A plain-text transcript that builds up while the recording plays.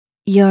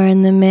You're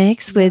in the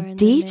mix with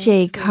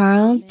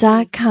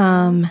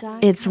DJCarl.com.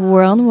 It's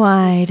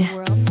worldwide.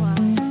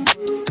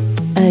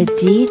 A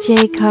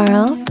DJ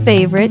Carl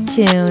favorite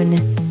tune.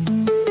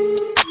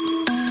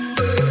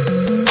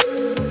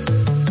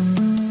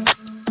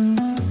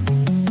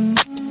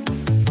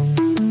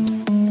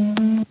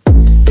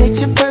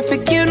 Picture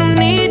perfect, you don't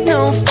need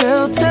no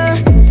filter.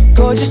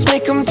 Gorgeous,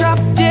 make them drop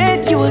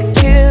dead, you a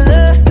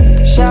killer.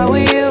 Shower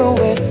you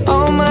with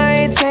all my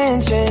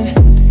attention.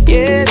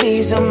 Yeah,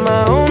 these are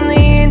my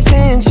only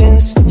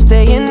intentions.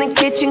 Stay in the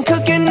kitchen,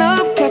 cooking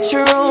up, cut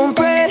your own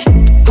bread.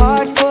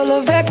 Heart full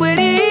of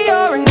equity,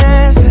 you're an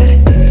asset.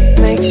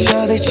 Make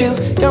sure that you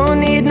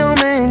don't need no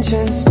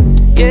mentions.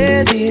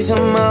 Yeah, these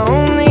are my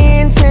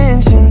only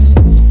intentions.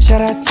 Shout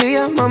out to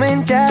your mom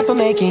and dad for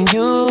making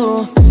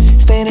you.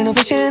 Staying in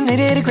ovation, they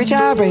did a great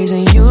job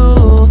raising you.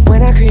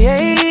 When I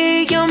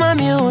create, you're my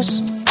muse.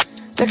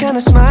 The kind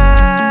of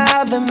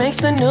smile that makes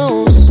the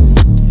news.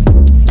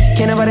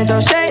 Can't nobody throw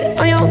shade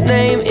on your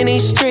name in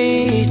these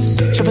streets.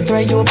 Triple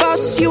threat, you a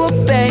boss, you a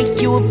bank,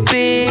 you a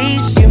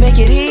beast. You make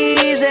it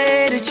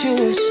easy to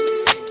choose.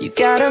 You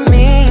got a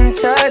mean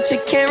touch, you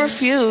can't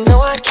refuse.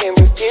 No, I can't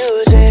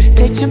refuse it.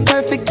 Picture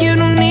perfect, you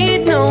don't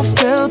need no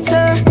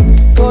filter.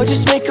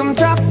 Gorgeous, make them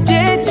drop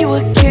dead, you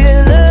a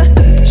killer.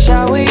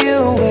 Shower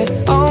you with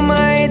all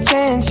my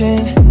attention.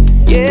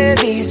 Yeah,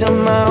 these are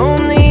my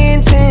only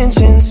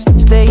intentions.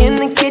 Stay in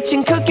the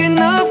kitchen, cooking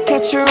up,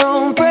 cut your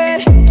own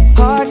bread.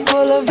 Heart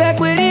full of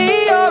equity,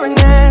 you're an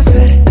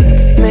asset.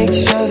 Make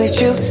sure that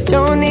you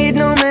don't need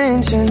no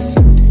mentions.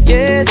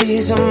 Yeah,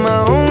 these are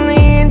my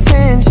only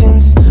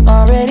intentions.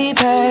 Already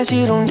passed,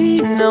 you don't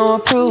need no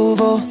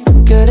approval.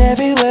 Good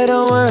everywhere,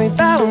 don't worry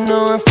about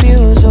no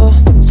refusal.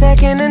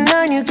 Second to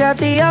none, you got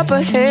the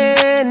upper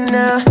hand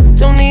now.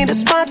 Don't need a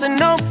sponsor,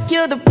 no,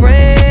 you're the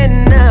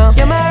brand now.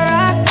 You're my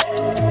rock,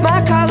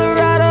 my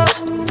Colorado.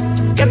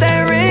 Got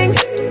that ring,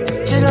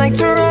 just like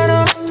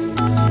Toronto.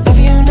 Love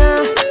you now,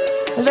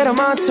 a little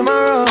more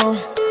tomorrow.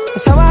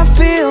 That's how I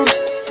feel.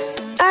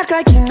 Act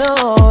like you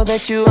know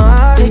that you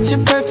are. Picture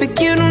perfect,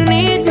 you don't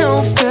need no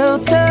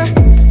filter.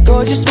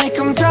 Gorgeous, make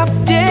them drop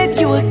dead,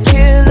 you a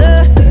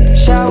killer.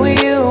 Shower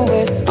you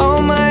with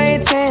all my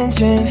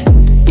attention.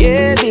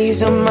 Yeah,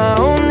 these are my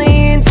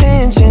only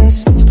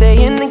intentions.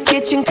 Stay in the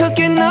kitchen,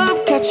 cooking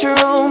up, cut your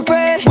own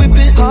bread.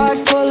 Heart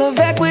full of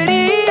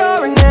equity,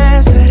 you're an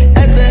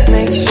asset.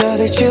 Make sure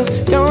that you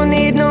don't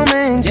need no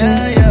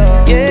mentions.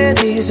 Yeah,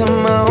 these are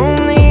my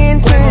only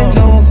intentions.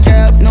 No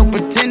cap, no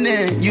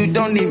pretending, you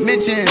don't need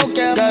mentions.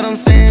 Got them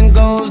saying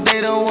goals, they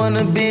don't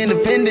wanna be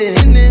independent.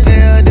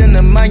 Tell them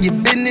to mind your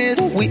business,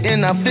 we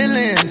in our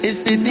feelings. It's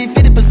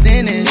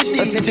 50%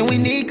 attention, we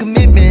need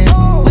commitment.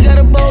 We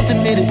gotta both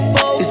admit it.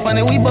 It's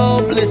funny we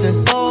both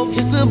listen.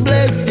 It's a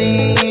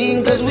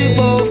blessing, cause we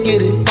both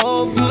get it.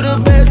 You the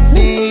best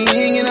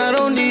thing, and I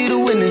don't need a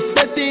witness.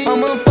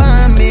 I'ma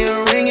find me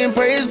a ring and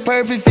pray it's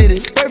perfect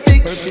fitted.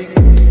 Perfect.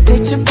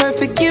 Picture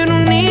perfect, you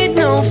don't need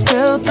no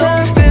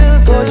filter.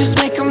 Gorgeous,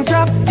 make them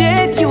drop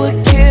dead, you a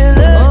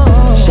killer.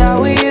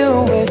 Shower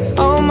you with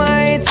all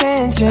my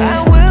attention.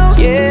 I will.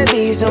 Yeah,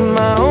 these are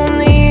my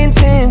only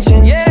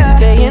intentions.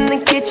 Stay in the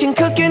kitchen,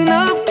 cooking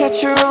up,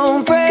 cut your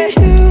own bread.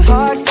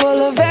 Heart full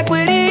of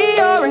equity,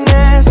 you're an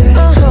asset.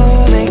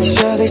 Make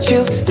sure that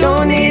you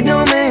don't need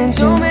no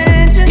mentions.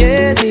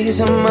 Yeah,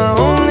 these are my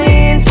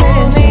only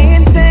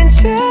intentions.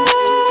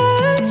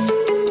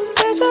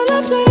 That's all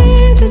I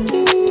plan to do.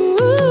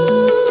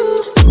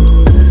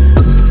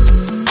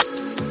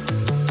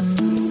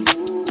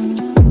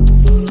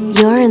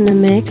 You're in the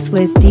mix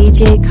with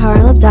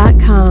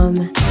DJCarl.com.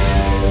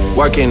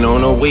 Working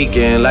on a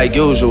weekend like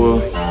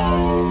usual.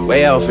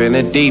 Way off in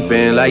the deep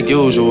end like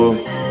usual.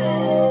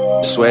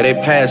 Swear they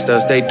passed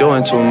us, they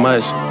doing too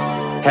much.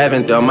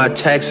 Haven't done my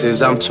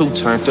taxes, I'm too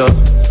turned up.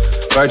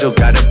 Virgil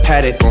got a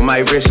paddock on my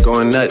wrist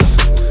going nuts.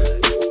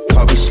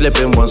 Caught me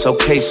slipping once,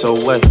 okay, so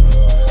what?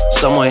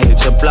 Someone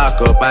hit your block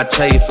up, I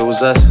tell you if it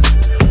was us.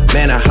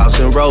 Man, a house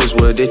in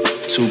Rosewood, it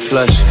too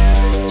plush.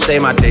 Say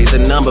my day's a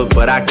number,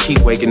 but I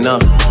keep waking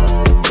up.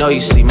 Know you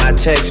see my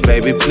text,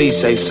 baby, please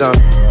say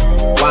something.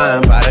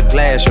 Wine by the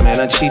glass, man,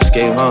 a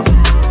cheapskate, huh?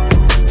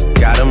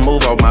 Gotta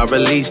move on my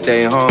release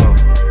day, huh?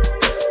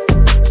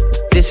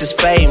 This is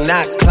fame,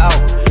 not clout.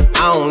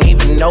 I don't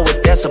even know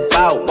what that's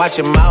about. Watch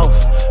your mouth.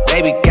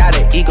 Baby got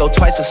an ego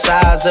twice the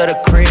size of the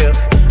crib.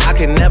 I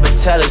can never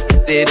tell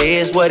it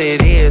is what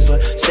it is,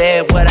 but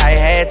said what I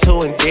had to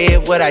and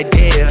did what I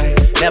did.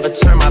 Never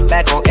turn my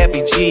back on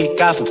FBG,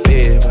 God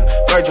forbid. But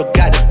Virgil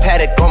got the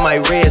paddock on my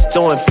wrist,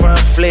 doing front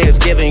flips,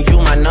 giving you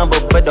my number,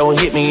 but don't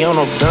hit me on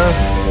no gun.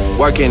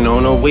 Working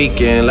on a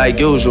weekend like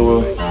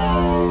usual.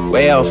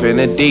 Way off in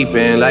the deep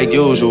end like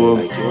usual.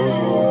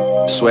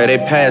 Swear they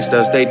passed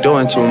us, they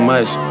doing too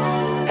much.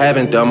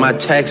 Haven't done my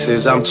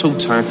taxes, I'm too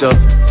turned up.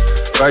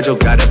 Virgil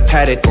got a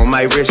paddock on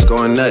my wrist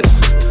going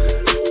nuts.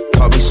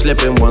 Caught me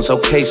slipping once,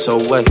 okay, so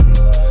what?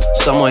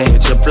 Someone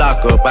hit your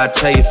block up, I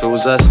tell you if it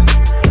was us.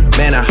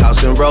 Man, a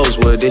house in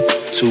Rosewood, it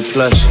too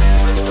plush.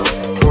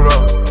 Hold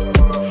up.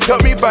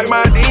 Help me fight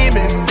my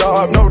demons,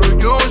 dog, know the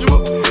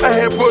usual. I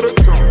had put a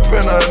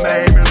in her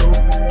name, you know.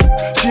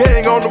 She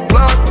hang on the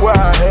block where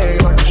I hang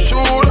like a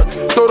shooter.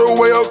 Throw the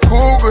way a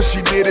cougar,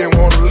 she didn't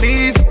wanna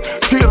leave.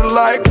 Treat her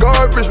like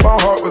garbage, my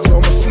heart was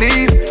on my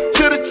sleeve.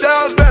 Should've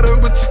chose better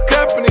with your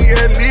company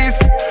at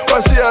least.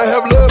 Why should I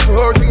have love for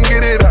her, you can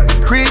get it out the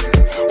creek?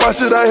 Why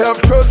should I have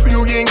trust for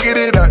you, you ain't get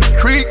it out the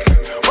creek?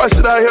 Why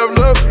should I have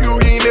love for you,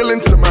 you ain't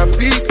kneeling to my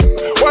feet?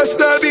 Why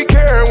should I be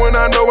caring when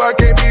I know I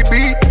can't be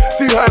beat?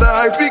 See how the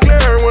ice be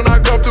glaring when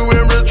I come through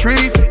and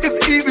retreat. It's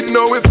easy to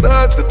know it's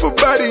us, if a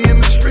body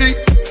in the street.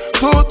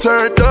 Two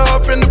turned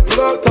up and the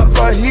plug talks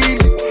Swahili.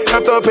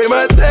 After I pay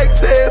my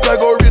taxes, I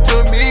go rich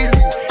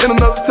immediately. In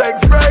another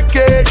tax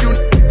bracket, you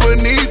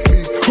beneath me.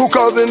 Who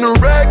causing the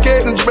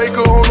racket in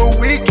Jamaica on the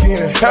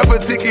weekend? Have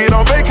a ticket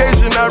on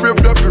vacation, I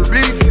ripped up the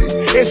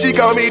receipt. And she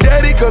called me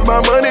daddy cause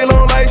my money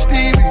long like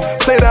Stevie.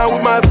 Stay down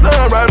with my son,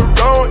 right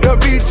around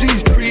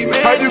LBG Street.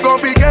 How you gon'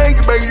 be gang,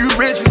 baby? You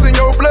rich, it's in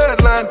your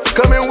bloodline.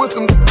 Coming with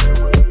some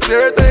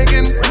everything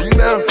in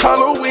now.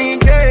 Halloween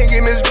gang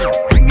in this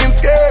getting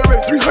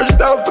scary.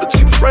 300,000 for the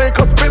cheap sprain,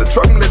 cause spin the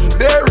truck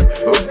legendary.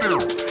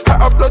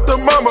 I upped the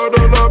mama,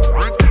 the love.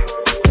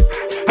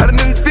 Had it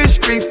in the fish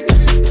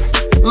streets.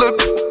 Look,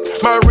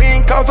 my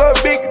ring costs a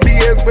big B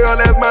as well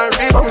as my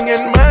wrist. I'm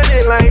getting money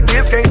like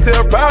this, can't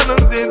tell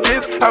problems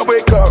exist. I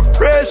wake up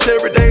fresh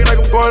every day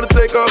like I'm going to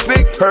take a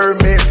pic.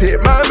 Permits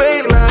hit my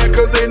main line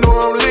cause they know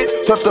I'm lit.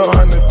 Tucked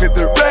 150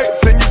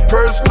 racks in your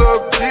purse,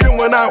 look. Even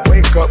when I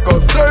wake up,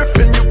 go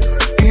surfing,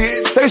 you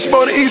hit. Say she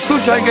wanna eat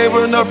sushi, I gave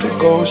her enough to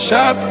go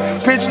shopping.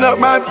 Pitching up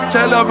my bitch,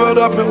 I love her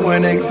up and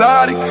went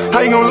exotic.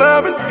 How you gon'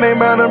 love it? Ain't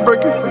mind I'm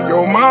breaking for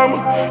your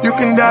mama. You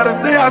can die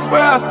today, I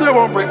swear I still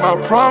won't break my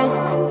promise.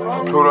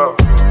 Hold up.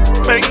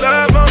 Make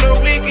love on the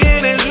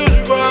weekend as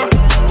usual.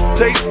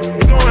 Take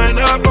going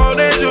up all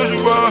as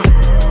usual.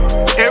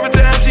 Every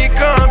time she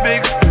come,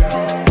 big.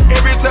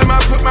 Every time I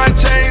put my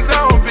chains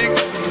on, big.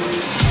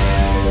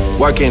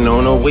 Working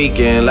on the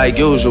weekend like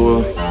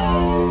usual.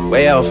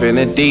 Way off in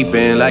the deep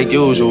end like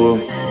usual.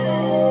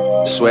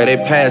 Swear they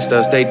passed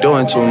us, they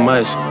doing too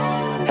much.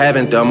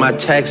 Haven't done my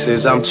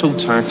taxes, I'm too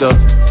turned up.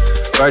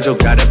 Virgil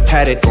got a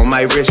paddock on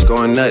my wrist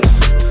going nuts.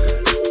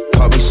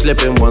 Caught me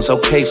slipping once,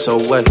 okay, so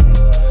what?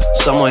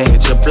 Someone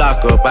hit your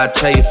block up, I'd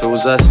tell you if it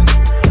was us.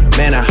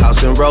 Man, a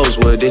house in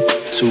Rosewood, it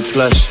too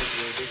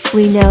plush.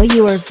 We know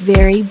you are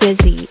very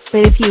busy,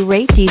 but if you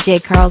rate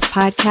DJ Carl's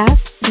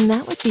podcast, then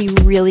that would be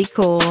really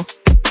cool.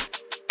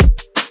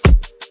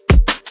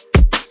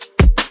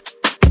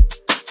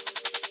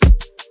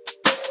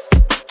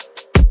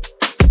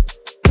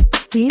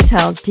 Please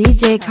help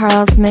DJ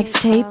Carl's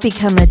mixtape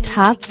become a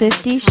top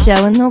 50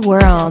 show in the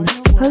world.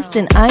 Post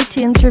an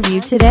iTunes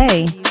review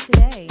today.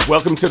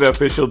 Welcome to the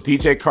official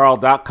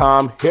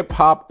DJCarl.com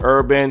hip-hop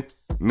urban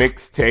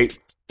mixtape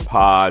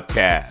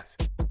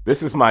podcast.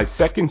 This is my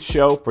second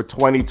show for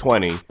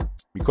 2020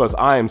 because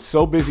I am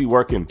so busy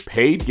working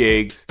paid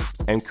gigs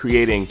and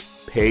creating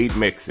paid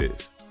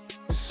mixes.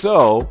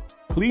 So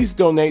please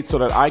donate so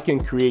that I can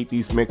create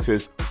these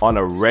mixes on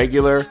a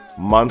regular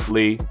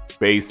monthly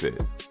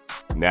basis.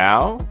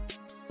 Now,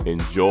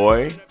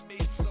 enjoy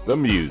the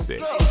music.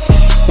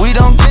 We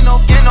don't get no,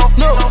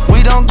 no,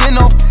 we don't get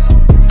no,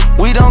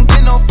 we don't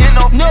get no,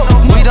 no,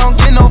 we don't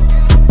get no.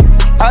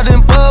 Out in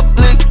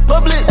public,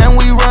 and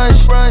we run,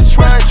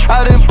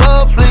 out in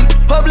public,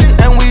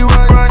 and we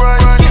run.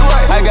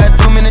 I got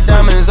too many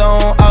diamonds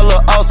on, I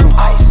look awesome.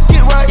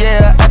 Get right,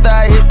 yeah, after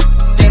I hit,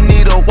 they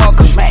need a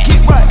walker. Get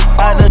right,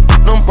 I done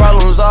took them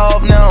problems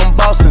off, now I'm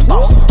bossing.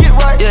 Get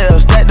right, yeah,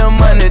 stack the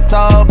money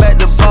tall,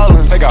 back to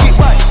ballin'. Get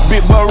right,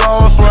 Big boy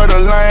roll, swear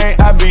the lane,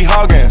 I be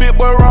hogging. Big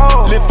boy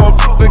roll, lift up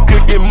the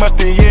cookie,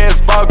 musty, yeah,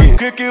 it's foggy.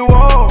 Cookie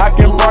wall, I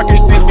can rock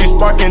it, still be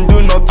sparking, do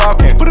no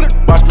talking.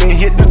 Watch me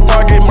hit the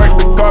target, mark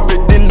the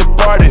carpet, then the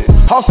party.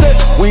 All set,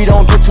 we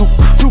don't get two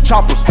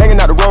choppers hanging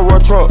out the road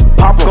truck.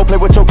 Papa, go play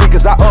with your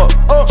kickers, I up.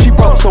 She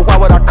broke, so why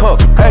would I cuff?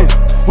 Hey,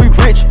 we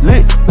rich,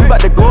 lit, we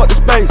bout to go up to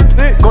space.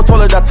 Go told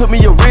her that took me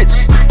a rich,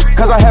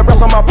 cause I had rest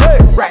on my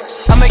plate.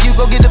 I make you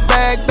go get the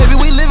bag, baby,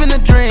 we living a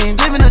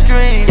dream, living a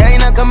dream. Yeah,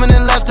 ain't not coming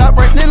in last, top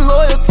rank, then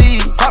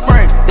loyalty. Top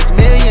rank, it's a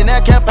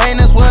millionaire campaign,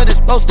 that's what it's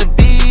supposed to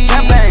be.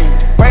 Campaign,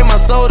 break my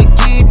soul to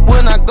keep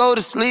when I go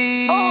to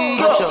sleep.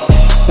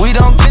 We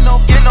don't get no,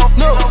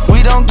 no,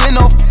 we don't get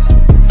no,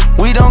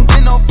 we don't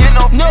get no,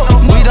 no,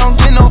 we don't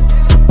get no.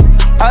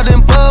 Out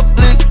in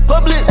public,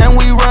 and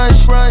we run,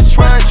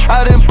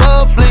 out in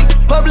public,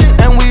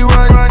 and we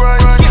run.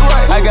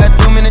 I got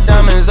too many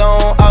diamonds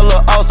on, I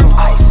look awesome.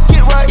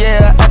 Get right,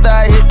 yeah, after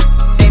I hit,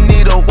 they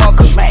need a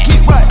walker.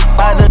 Get right,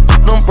 I done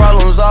took them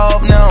problems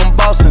off, now I'm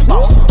bossing.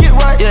 Get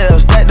right, yeah,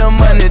 stack the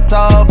money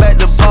tall, back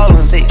to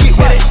ballin'. Get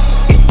right,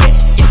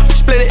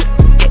 split it,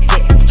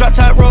 drop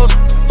top rolls,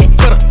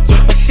 put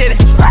a shit it,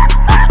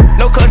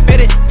 no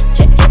confetti,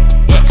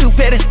 too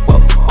petty,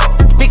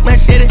 big man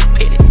shit it,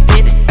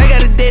 I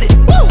gotta did it.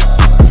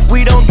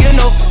 We don't get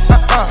no,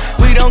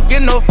 we don't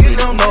get no, we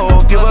don't know.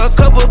 Give her a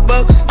couple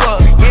bucks,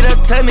 get her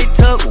tummy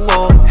tuck,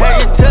 whoa. Have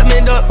your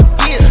tummy up,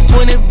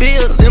 20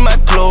 bills in my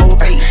clothes.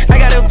 I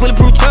got a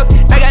bulletproof truck,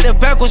 I got the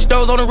backwards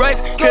doors on the right,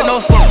 get no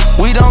fuck.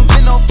 We don't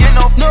get no,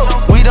 no,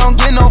 we don't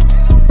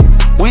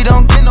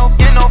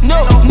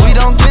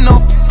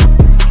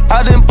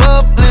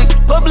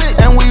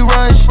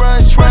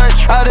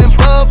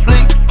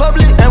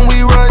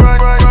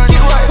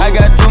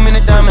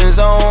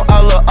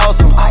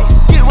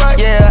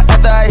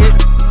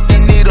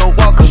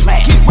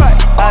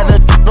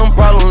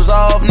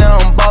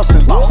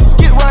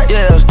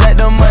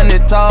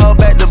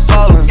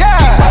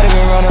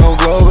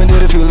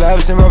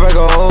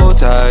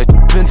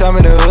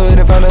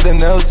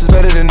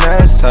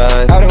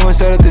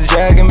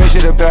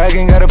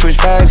second, gotta push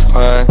fast.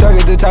 Stuck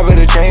at the top of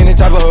the train, the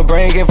top of her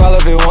brain, can't fall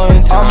off it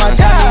one time. All my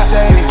time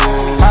safe,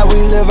 how we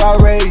live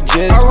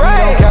outrageous. We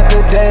don't count the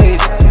days,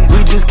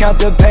 we just count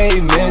the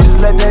pavement.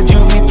 Just let that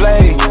juvie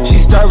play, she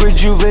start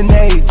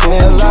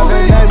rejuvenating. Love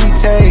and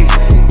meditate,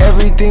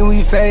 everything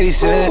we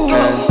face it.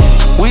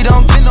 We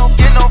don't get no,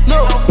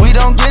 we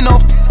don't get no,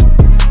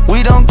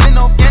 we don't get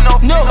no,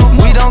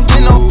 we don't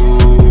get no.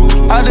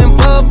 Out in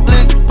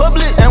public,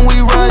 and we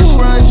rush.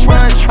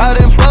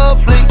 Out in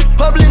public,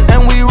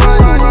 and we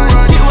run.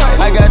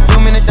 I got too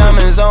many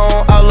diamonds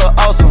on, I look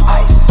awesome.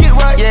 Get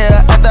right,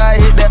 yeah. After I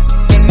hit that,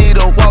 you need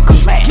a walker.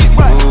 Get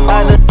right,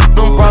 I done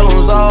them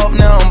problems off,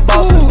 now I'm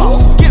bossing.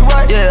 Get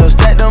right, yeah.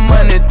 Stack the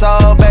money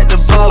tall, back to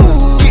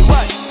ballin'. Get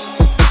right.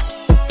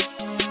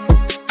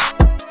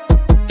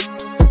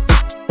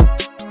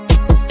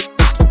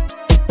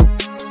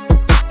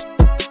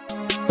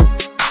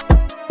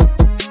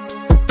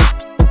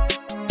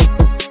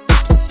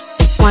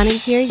 Want to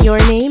hear your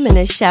name in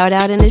a shout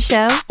out in the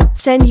show?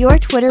 Send your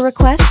Twitter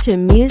request to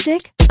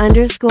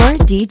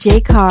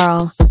music_DJ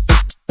Carl.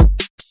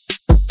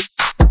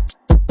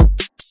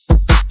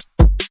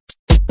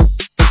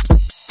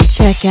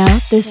 Check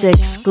out this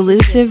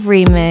exclusive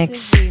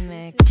remix.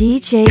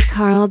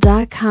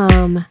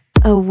 DJCarl.com,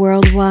 a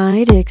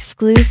worldwide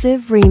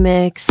exclusive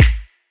remix.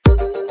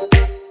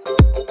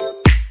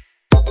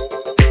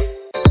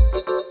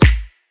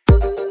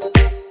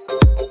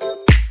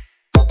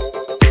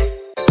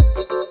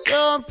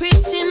 You're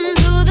preaching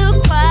to the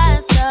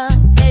choir, stop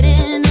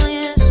hating on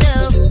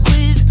yourself.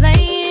 Quit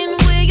playing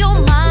with your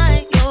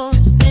mind, you're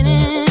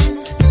spinning.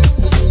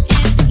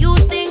 If you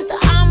think that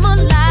I'm a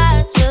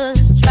lie,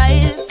 just try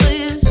it for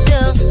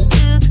yourself.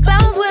 The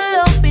clouds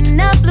will open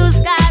up, blue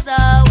skies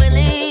are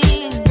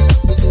willing.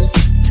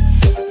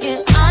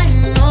 Yeah, I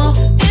know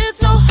it's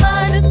so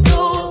hard to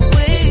throw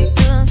away.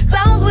 The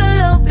clouds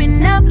will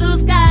open up, blue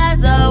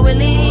skies are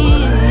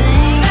willing.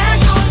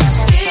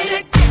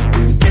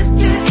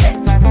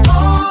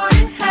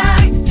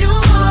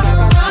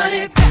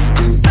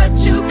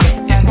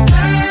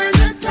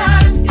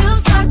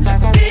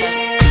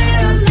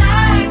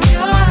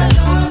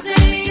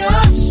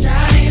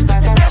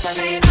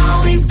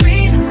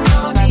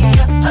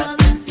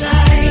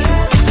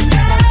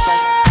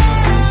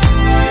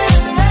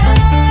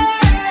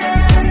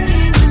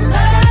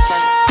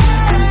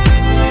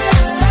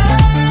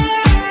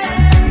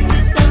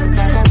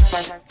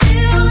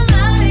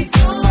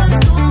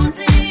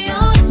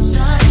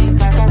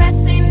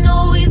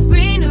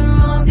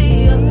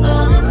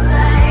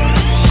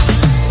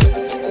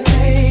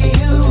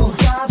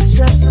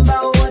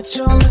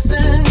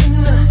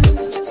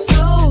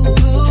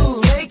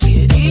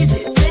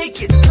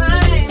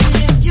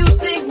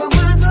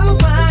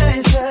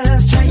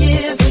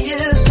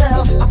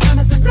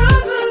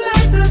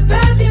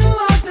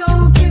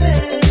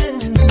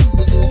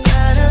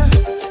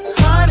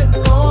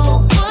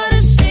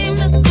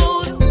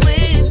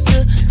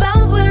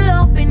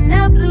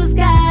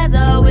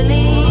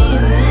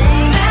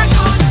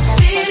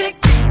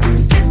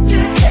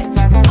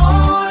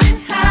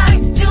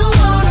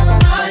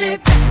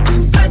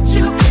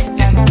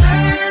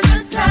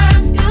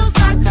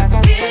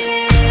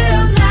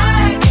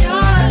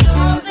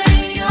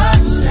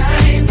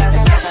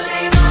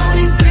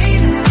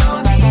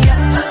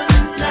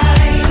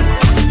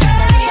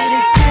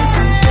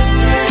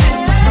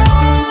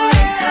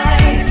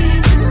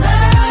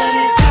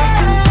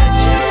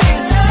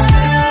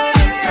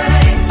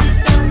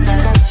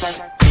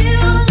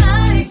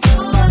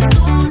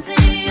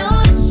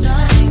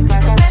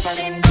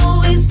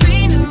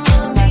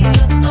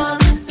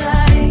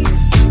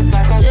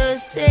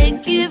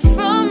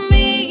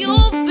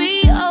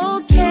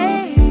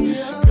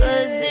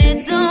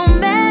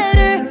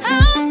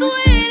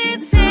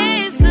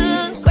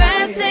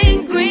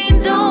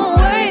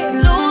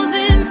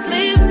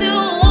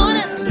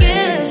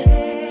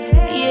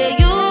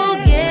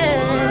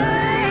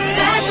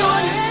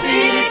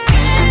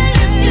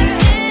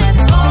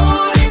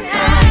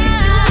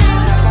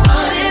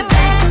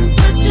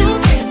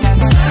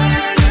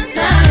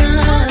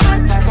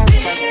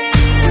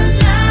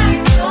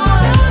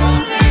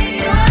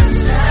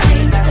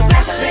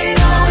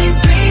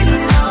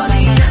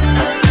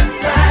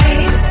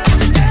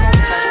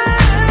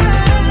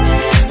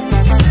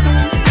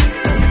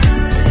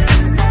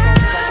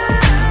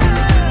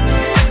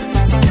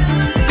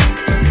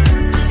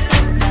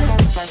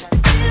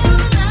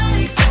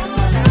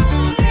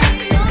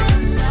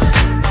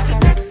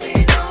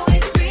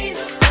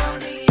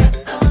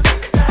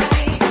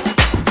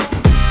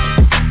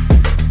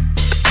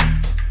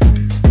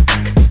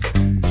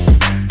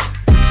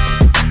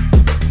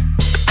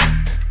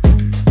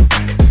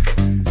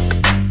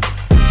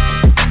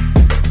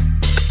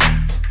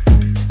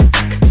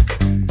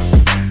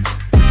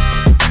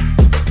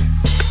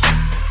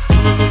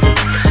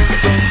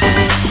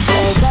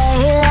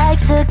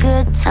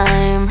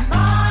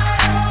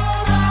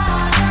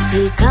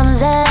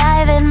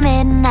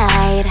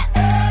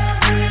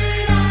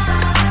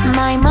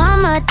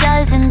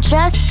 doesn't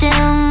trust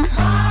him.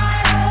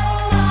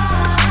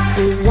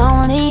 There's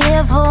only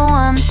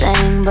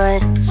thing,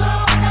 but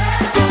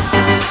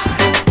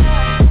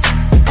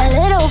a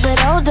little bit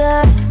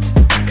older,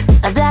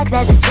 a black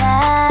leather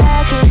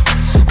jacket,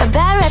 a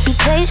bad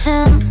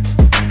reputation,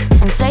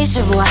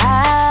 insatiable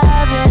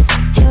habits.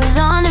 He was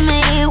on to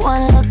me,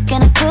 one look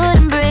and I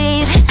couldn't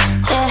breathe.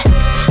 Yeah,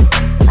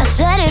 I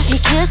said if you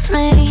kiss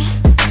me,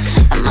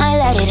 I might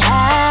let it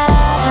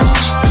happen.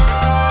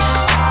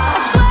 I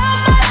swear on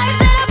my life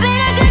that I've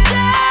been a good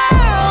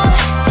girl.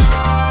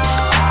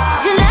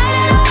 Tonight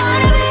I don't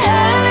wanna be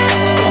hurt.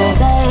 They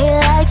say he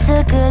likes a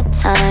good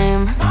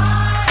time.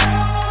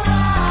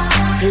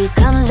 He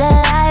comes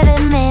alive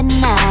at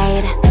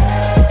midnight.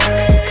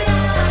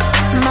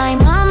 My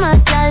mama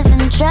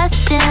doesn't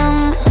trust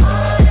him.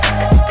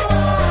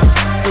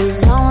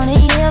 He's only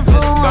here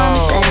for one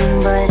thing,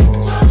 but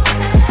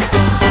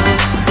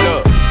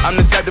look, I'm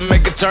the type to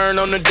make a turn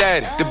on the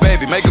daddy. The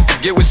baby, make her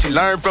forget what she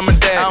learned from her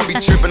dad. I don't be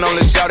tripping on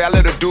this shawty, I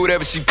let her do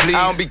whatever she please.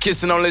 I don't be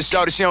kissing on this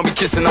shawty, she don't be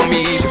kissing on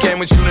me. She came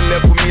with you and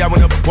left with me, I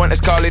went up a point,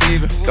 let's call it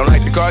even. Don't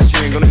like the car, she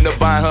ain't gonna end up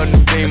buying her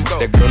new Beamer.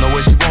 That girl know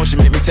what she wants, she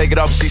make me take it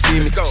off if she see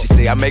me. She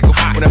say I make her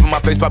whenever my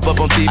face pop up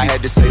on TV. I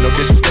had to say no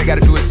disrespect,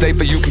 gotta do it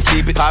safer, you can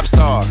keep it. Pop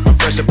star, I'm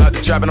fresh up out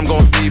the trap and I'm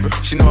going Bieber.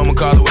 She know I'ma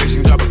call away, she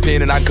can drop a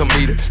pin and I can come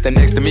meet her. Stand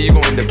next to me, you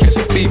gon' end up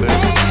catching fever.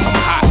 I'm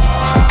hot.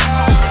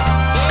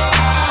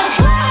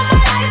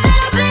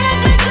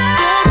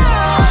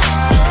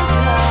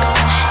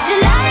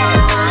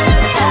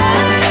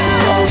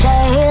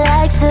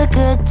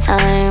 good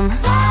time.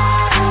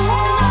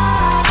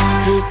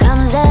 He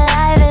comes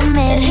alive at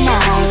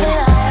midnight.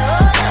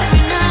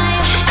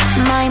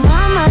 My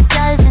mama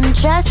doesn't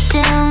trust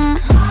him.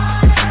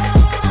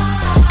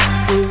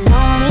 He's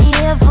only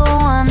here for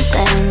one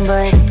thing,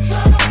 but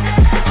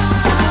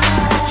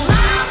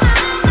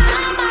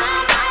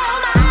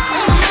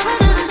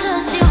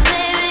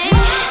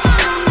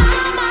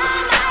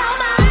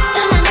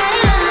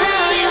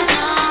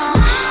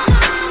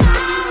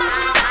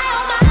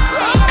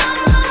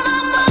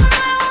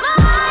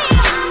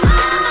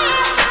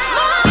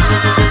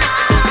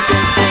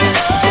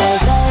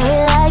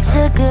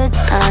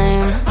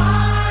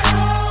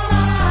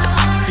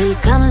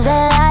comes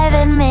alive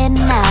at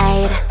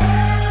midnight.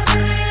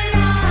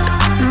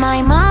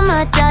 My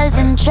mama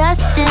doesn't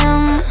trust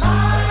him.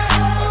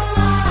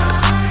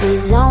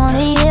 He's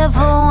only here for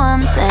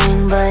one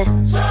thing, but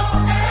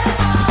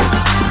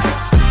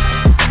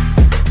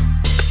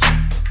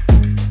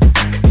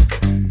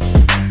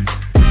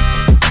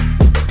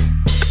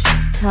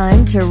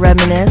time to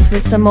reminisce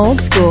with some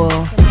old school.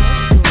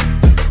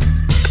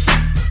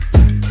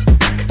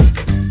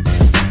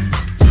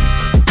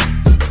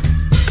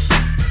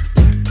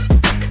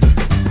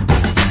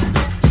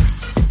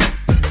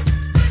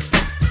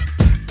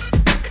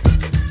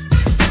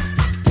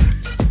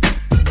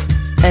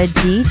 A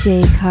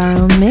DJ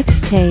Carl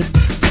mixtape.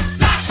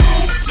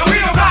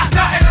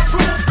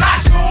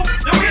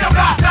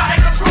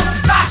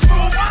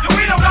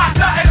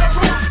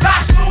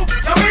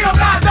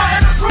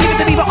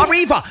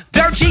 Arriva,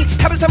 Dirty,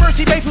 heavens to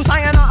mercy, Bayfu,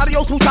 Sayana,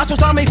 adios, muchachos,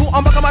 dame who,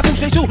 my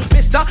push,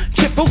 Mr.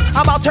 Chipfu,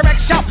 I'm about to wreck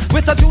shop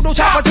with a judo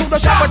chop, a judo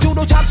chop, a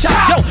judo chop,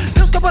 chop. Yo,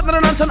 still put the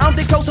nonsense, I don't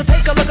think so, so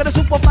take a look at the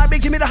super fly,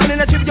 big Jimmy, the honey,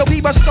 the chip, yo,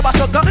 Bieber,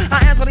 sugar,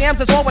 I answer the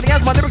answers, all when he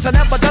has my lyrics are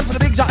never done for the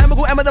big John, Emma,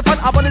 Emma, the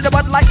fun, I wanted the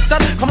bud like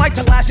stud, come my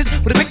tongue lashes,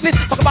 with a bigness,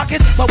 fuck a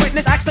bucket, my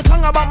witness, ask the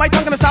tongue about my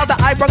tongue and the style that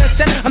I brung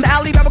instead, I'm the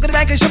alley, Baba, the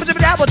bank, and ship it to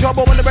the apple,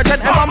 trouble, when the red,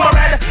 and Bumba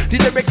Red, these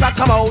lyrics I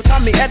come out,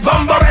 Tommy, Ed,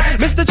 Bumba Red,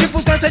 Mr.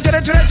 Chipfu's gonna say,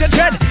 dread,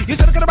 you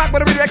said it's gonna rock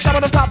with a redirect shot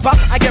on the top pop,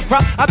 I get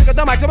prop, I pick up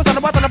the mic, jump on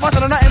the button, the fuss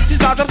on the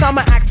MC's loud, drops on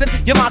my accent,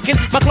 you're mocking,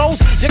 my clothes,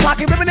 you're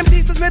clocking, ripping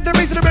MCs to Smith, the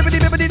reason the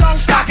ribbity, long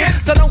stocking,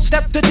 so don't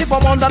step to tip,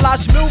 I'm on the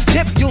launch move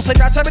tip, you'll say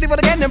that's everybody, but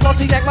again, and plus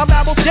he yank my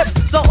babble chip,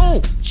 so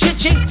ooh,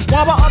 chit,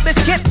 wabba up this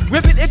kit,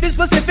 rip it if it's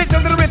specific,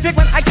 don't get a rip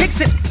when I kicks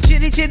it,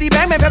 chitty,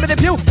 bang, man, pepper the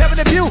pew,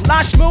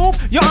 launch move,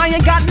 yo, I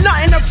ain't got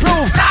nothing to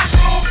prove, launch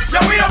move, yo,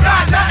 we don't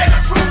got nothing to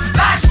prove,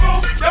 launch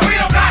move, yo, we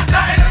don't got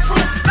nothing to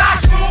prove,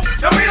 launch move,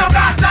 yo, we don't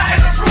got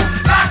nothing to prove,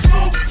 launch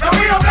move, yo,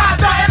 we don't got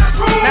nothing to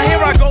prove. Now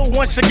here I go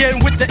once again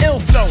with the ill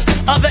flow.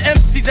 Other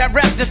MCs that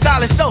rap, the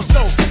style is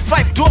so-so.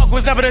 Phife Dawg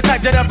was never the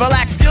type that ever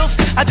lacked skills.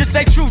 I just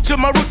stay true to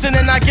my roots and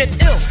then I get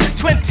ill.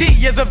 20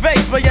 years of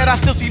age, but yet I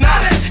still see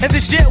knowledge. And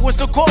this year was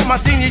so called my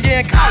senior year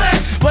in college.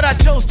 But I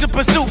chose to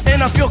pursue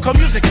and I feel cool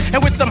music.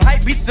 And with some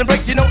hype beats and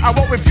breaks, you know I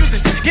won't refuse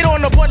it. Get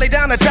on the board, lay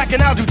down the track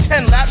and I'll do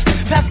 10 laps.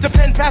 Pass the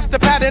pen, pass the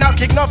pad and I'll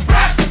kick enough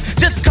raps.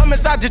 Just come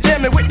inside your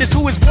jam and witness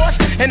who is boss.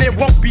 And it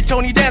won't be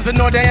Tony Danza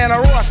nor Diana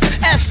Ross.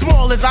 As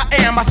small as I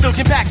am, I still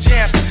can back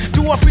jams.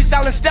 Do a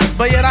freestyling step,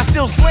 but yet I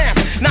still slam.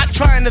 Not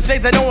trying to say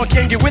that no one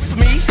can get with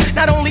me.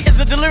 Not only is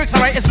it the lyrics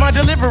alright, it's my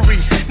delivery.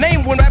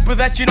 Name one rapper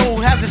that you know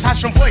who has this hot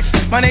from voice.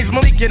 My name's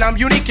Malik and I'm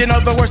unique, in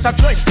other words, I'm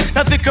choice.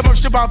 Nothing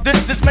commercial about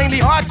this, it's mainly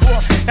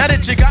hardcore. Now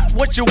that you got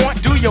what you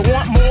want, do you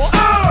want more?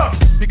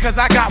 Because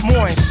I got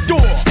more in store.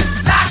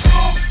 Last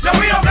move, yo,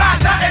 we don't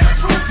got nothing to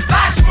prove.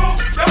 Last move,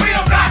 yo, we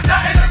don't got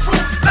nothing to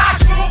prove.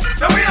 Last move,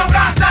 yo, we don't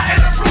got nothing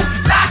to prove.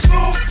 Last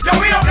move, yo,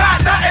 we don't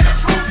got nothing to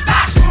prove.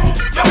 Last move,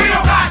 yo, we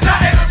don't got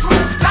nothing to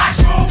prove. Last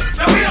move,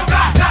 yo, we don't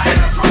got nothing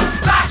to prove.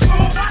 Last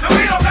move, yo,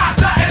 we don't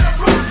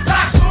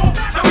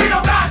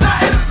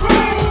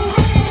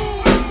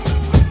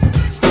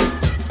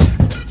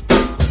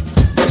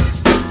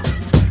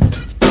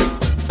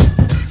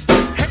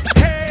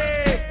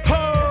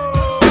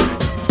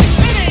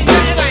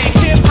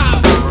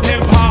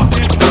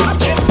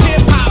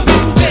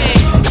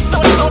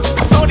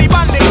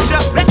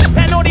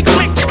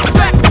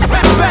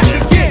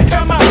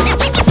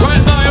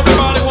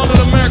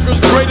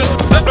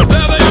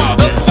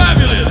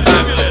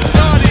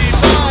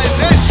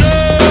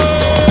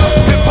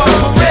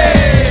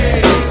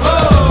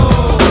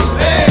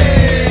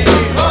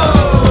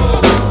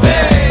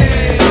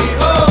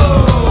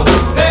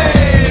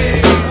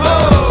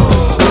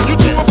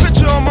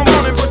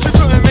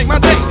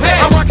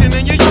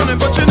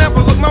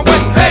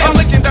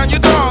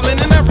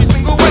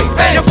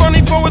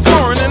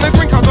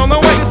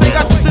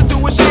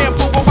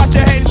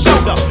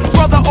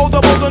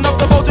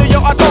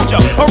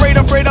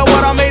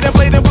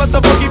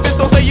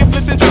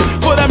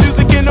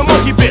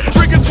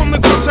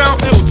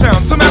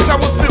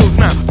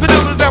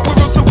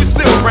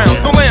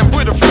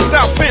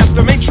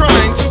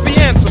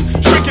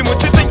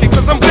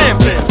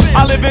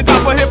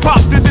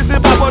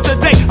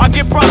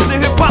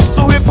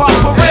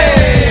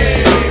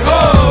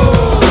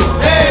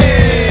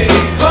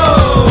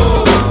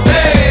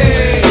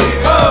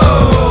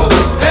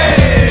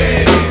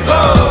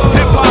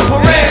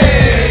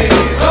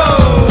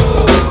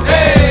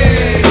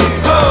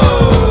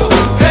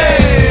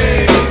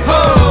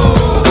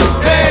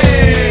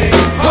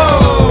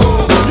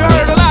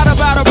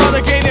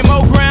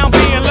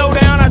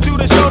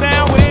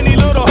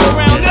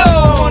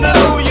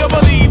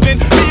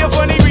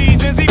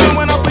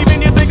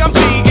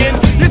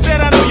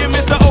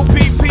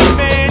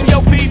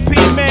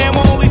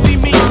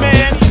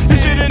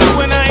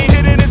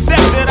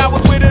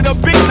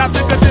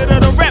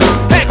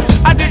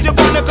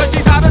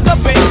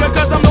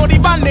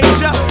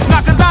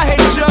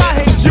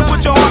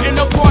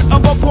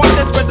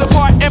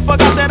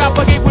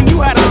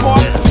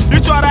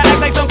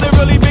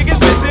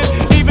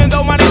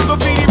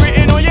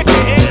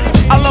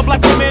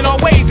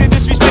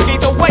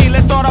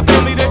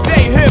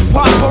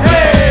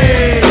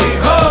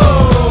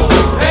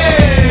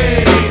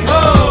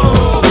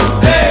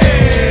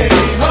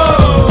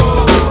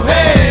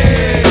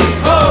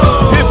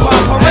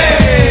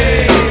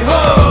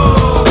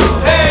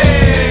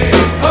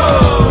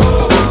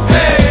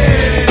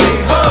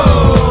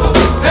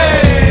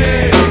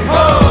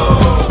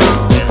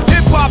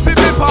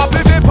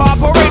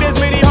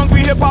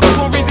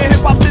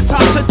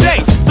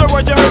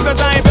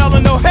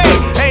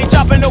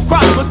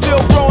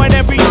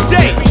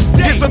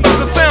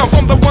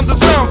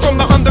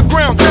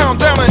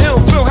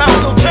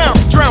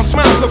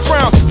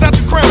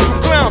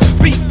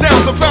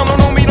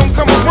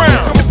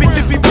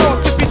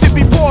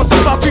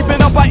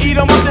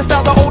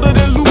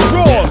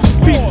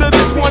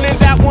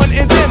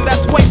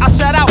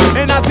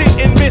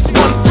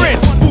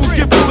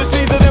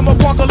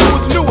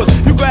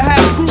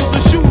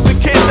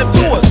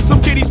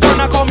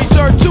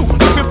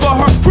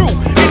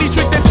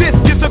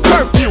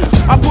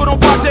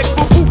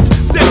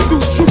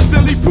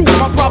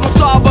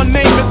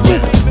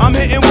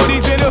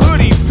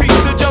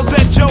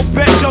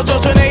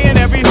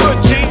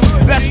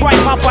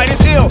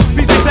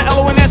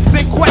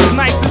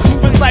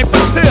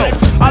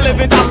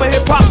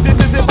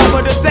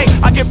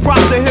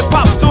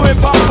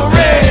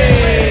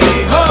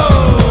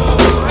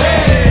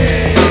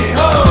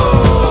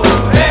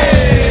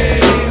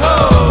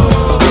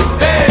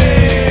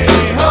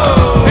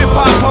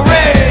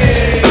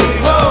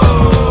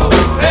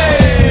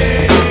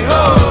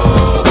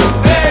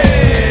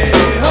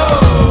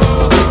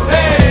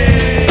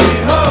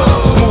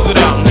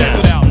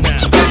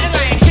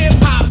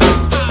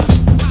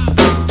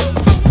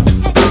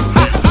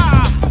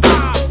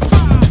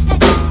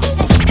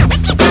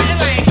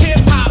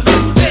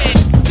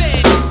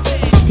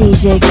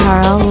DJ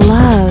Carl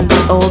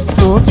loves old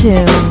school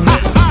tunes.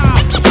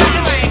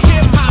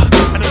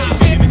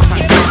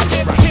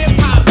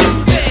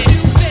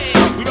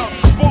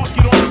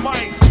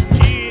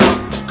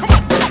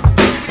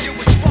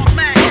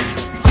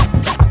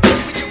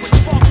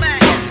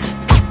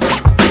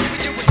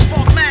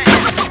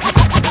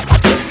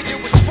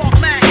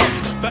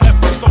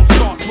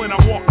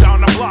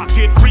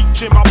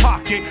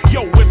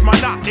 Yo, it's my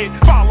knot, it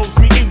follows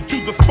me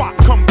into the spot,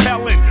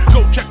 compelling.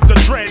 Go check the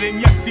dread, and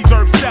yes, he's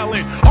herb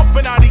selling. Up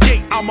and out the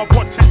gate, I'm a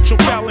potential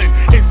felon.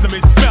 Ism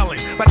is smelling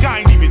like I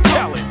ain't even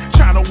telling.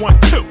 Channel 1,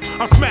 2,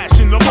 I'm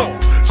smashing the law.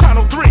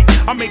 Channel 3,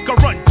 I make a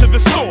run to the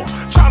store.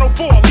 Channel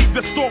 4, leave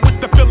the store with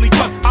the Philly,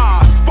 cause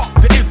I spark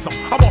the ism.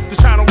 I'm off the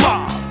channel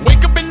live.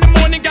 Wake up in the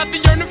morning, got the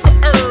yearning for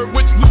herb,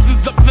 which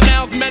loosens up the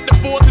nouns,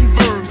 metaphors, and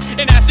verbs,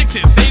 and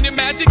adjectives. Ain't it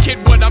magic, kid,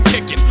 what I'm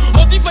kicking?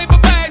 Multi-flavor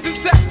bags and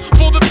sex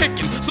for the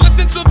picking. So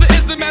listen to the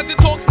ism as it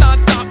talks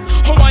non-stop.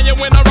 Hawaiian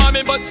when I'm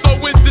rhyming, but so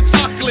is the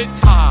chocolate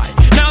tie.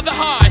 Now the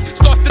high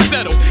starts to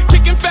settle,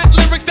 kicking fat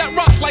lyrics that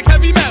rocks like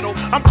heavy metal.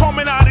 I'm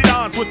coming out of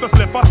dance with a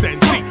slip I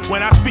send. See,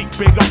 when I speak,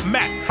 big up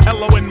Mac,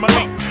 Elo and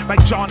Malik,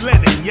 like John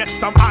Lennon.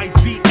 Yes, I'm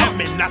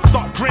ICMing. I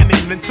start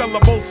grinning and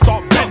syllables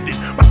start bending.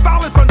 My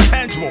style is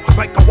untangible,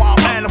 like a wild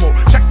animal.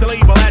 Check the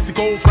label as it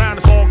goes round,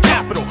 it's all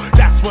capital.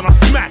 That's when I'm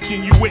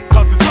smacking you with,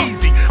 cause it's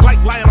easy.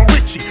 Like Lionel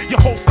Richie, your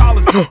whole style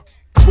is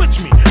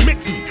switch me,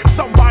 mix me,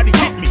 somebody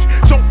get me.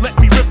 Don't let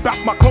me rip out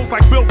my clothes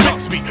like Bill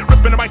Bixby.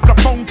 Ripping the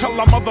microphone till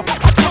I'm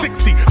motherfucking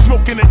 60.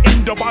 Smoking an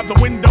Indo by the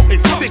window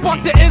is sticky.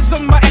 Spark the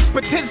ism, my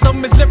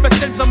expertism is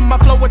lyricism. My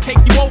flow will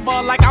take you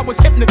over like I was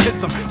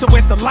hypnotism. So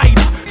where's the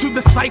lighter to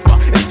the cipher?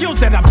 And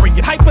skills that I bring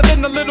it hyper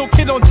than a little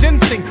kid on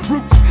ginseng.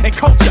 Roots and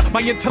culture,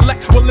 my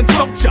intellect will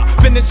insult ya.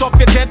 Finish off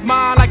your dead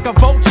mind like a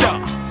vulture.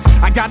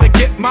 I gotta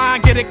get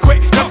mine, get it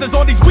quick, cause there's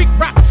all these weak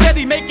raps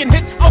steady making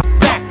hits up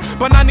that.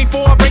 But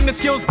 94, I bring the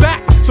skills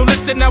back. So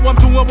listen, now I'm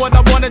doing what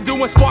I wanna do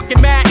and sparking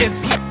mad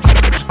is. What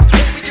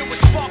we do is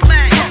spark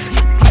mad.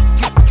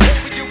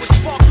 What we do is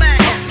spark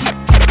mad.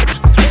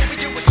 What we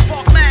do is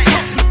spark mad.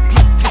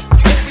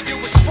 What we do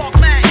is spark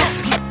mad.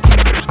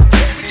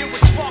 What we do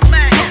is spark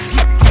mad.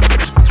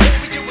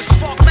 What we do is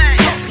spark mad.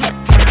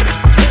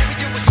 What we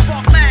do is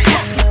spark mad.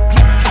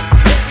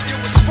 What we do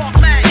is spark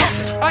mad.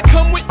 I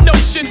come with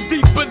notions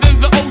deeper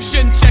than the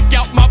ocean. Check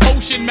out my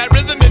potion, mad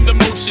rhythm in the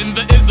motion.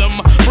 The ism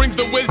brings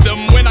the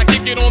wisdom when I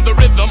kick it on the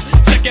rhythm.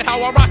 Check it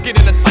how I rock it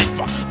in a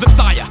cipher. The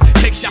sire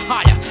takes you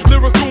higher,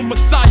 lyrical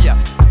messiah.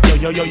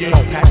 Yo,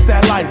 pass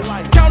that light.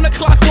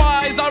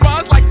 Counterclockwise, I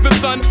rise like the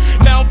sun.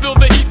 Now feel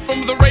the heat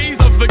from the rays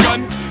of the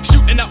gun,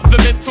 shooting out the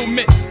mental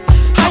mist.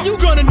 How you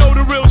gonna know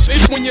the real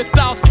shit when your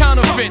style's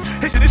counterfeit?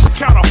 This is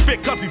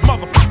counterfeit cause he's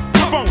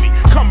motherfucking phony.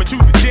 Coming to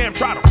the jam,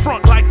 try to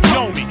front like you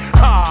know me.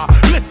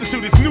 Listen to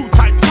this new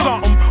type of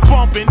something.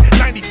 Bumping,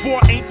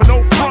 94 ain't for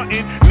no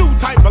frontin'. New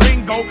type of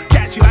lingo,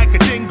 catchy like a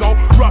jingle.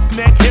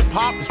 Roughneck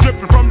hip-hop is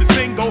dripping from the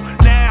single.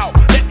 Now,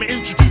 let me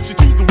introduce you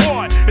to the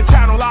one. The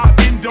channel live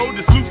Indo,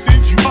 this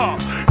loosens you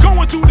up.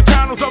 Going through the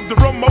channels of the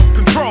remote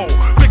control.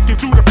 Flicking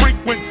through the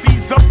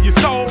frequencies of your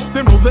soul.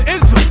 Then roll the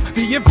ism,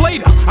 the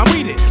inflator. I'm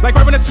weeded, like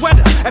wearing a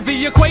sweater at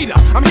the equator.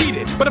 I'm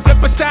heated, but I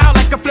flip a style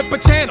like a flipper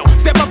channel.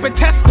 Step up and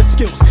test the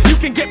skills. You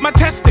can get my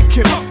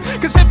testicles.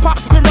 Cause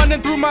hip-hop's been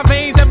running through my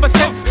veins ever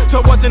since. So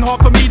it wasn't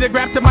hard for me to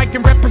grab the mic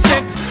and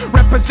represent.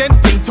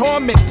 Representing,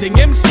 tormenting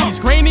MCs,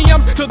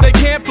 craniums till they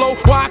can't flow.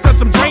 Why?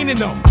 Cause I'm draining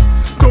them.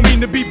 Don't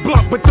mean to be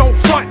blunt, but don't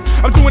front.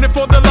 I'm doing it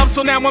for the love,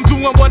 so now I'm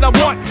doing what I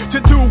want to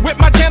do with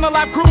my channel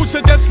live crew.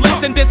 So just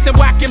listen, diss and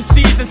whack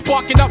MCs and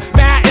sparking up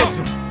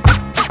madism.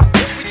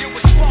 What we do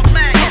is spark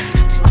mad.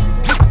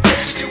 What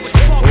we do is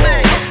spark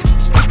mad.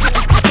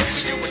 What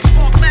we do is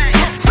spark mad.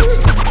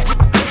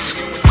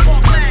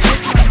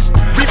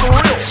 Be for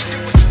real.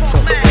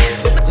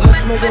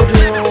 Let's make a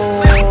deal.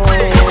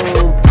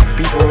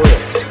 Be for real.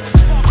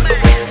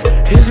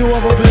 Here's your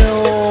other pill.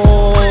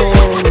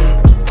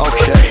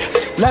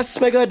 Let's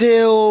make a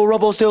deal,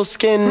 rubble still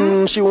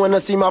skin. She wanna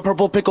see my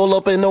purple pickle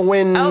up in the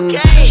wind.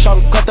 Okay.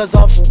 Shank cutters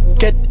off,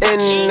 get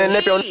in. And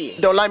if you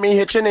don't like me,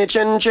 hit chinny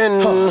chin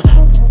chin. I'm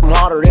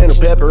hotter than a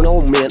pepper,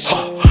 no mint.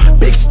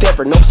 Big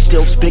stepper, no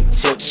stilts, big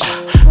tilt.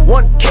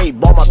 1K,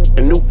 bought my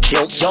new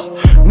kilt.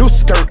 New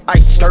skirt,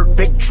 ice skirt,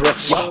 big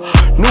dress.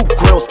 New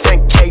grills,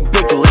 10K,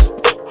 big list.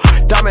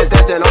 Diamonds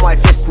dancing on my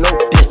fist, no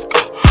disc.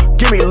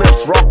 Give me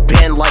lips, rock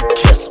band like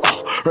Kiss.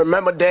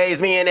 Remember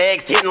days, me and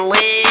X hitting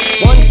legs.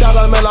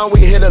 $1 melon, we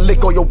hit a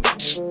lick on your.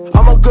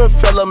 I'm a good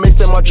fella,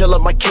 mixing my gel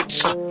up my kick.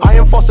 I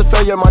am false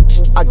failure,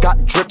 I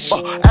got drip.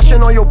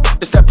 Action on your,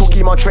 it's that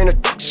Pookie, my trainer.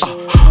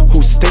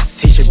 Who's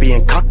this? He should be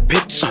in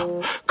cockpit.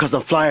 Cause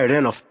I'm flyer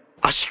than a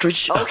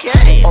ostrich.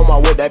 Okay. On my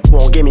wood, that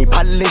won't give me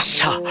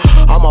polish.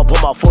 I'ma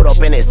put my foot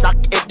up in it, sock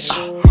it.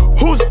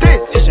 Who's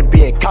this? He should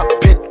be in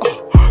cockpit.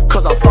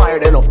 Cause I'm flyer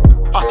than a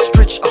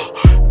ostrich.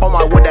 On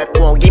my wood, that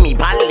won't give me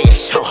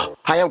polish.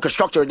 I am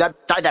constructor, that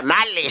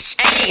malice.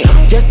 Hey.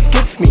 Yes,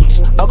 give me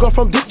a girl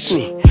from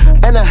Disney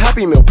and a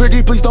Happy Meal.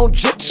 Pretty, please don't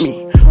jip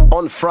me.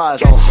 On the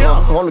fries,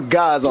 on the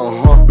guys,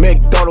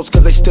 McDonald's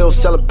cause they still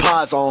selling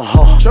pies,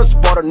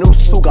 Just bought a new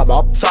suit, got my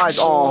upsides,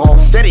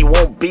 Said he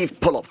won't beef,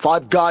 pull up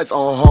 5 guys,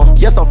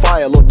 Yes, I'm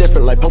fire, a little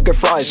different like pumpkin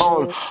fries,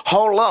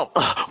 Hold up,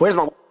 where's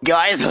my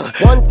guys?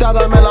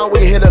 1,000 melon, we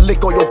hit a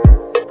lick on your.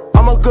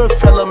 I'm a good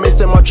fella,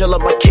 missing my gel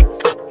up my kick.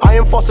 I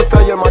am false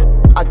failure,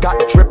 I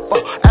got drip.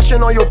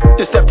 Action on your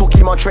this that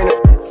Pokemon trainer.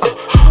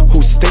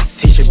 Who's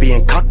this? He should be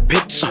in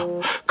cockpit.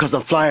 Cause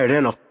I'm flyer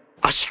than a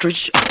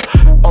ostrich.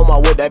 On my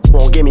wood, that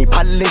won't give me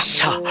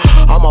polish.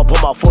 I'ma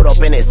put my foot up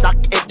in it, sock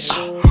it.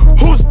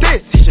 Who's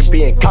this? He should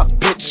be in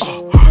cockpit.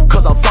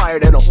 Cause I'm flyer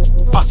than a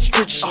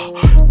ostrich.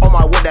 On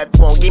my wood, that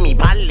won't give me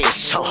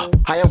polish.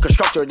 I am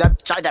constructor,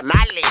 that child that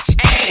malice.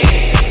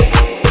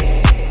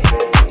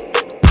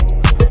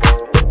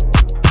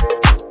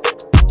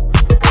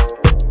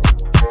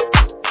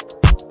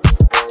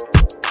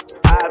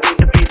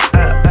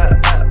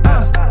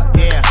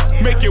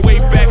 Make your way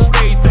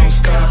backstage, don't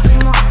stop.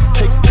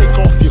 Take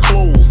off your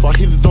clothes. I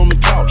hit it on the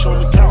couch,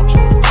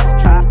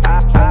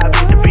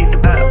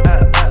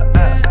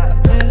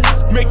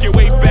 Make your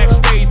way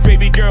backstage,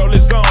 baby girl,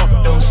 it's on.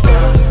 Don't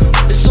stop.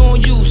 It's on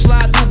you,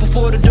 slide through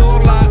before the door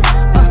lock.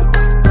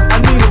 I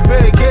need a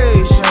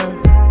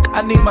vacation.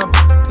 I need my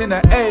in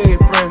an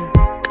apron.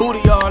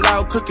 Booty all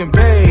out, cooking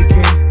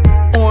bacon.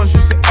 Orange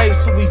juice and ace,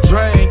 so we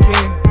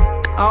drinking.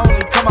 I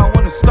only come out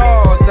when the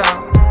stars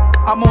out.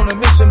 I'm on a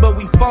mission, but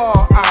we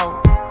fall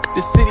out.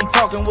 The city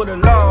talking with a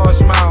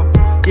large mouth.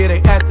 Yeah, they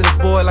after the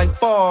boy like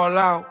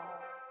Fallout.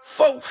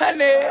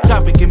 400.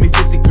 Drop it, give me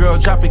 50, girl,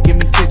 drop it, give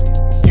me 50.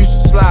 You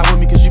should slide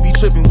with me, cause you be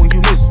tripping when you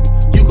miss me.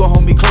 You gon'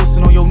 hold me close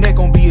and on your neck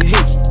gon' be a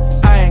hickey.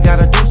 I ain't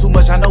gotta do too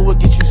much, I know what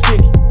get you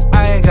sticky.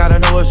 I ain't gotta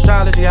know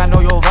astrology, I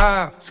know your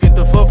vibe. Skip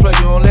the foreplay,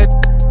 you don't let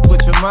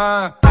with your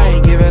mind. I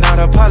ain't giving out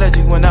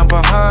apologies when I'm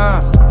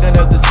behind. Then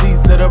up the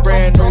seats of the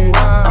brand new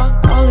wine.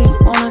 All he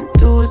wanna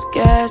do is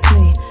gas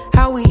me.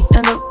 How we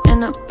end up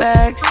in the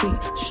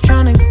backseat, just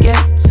tryna get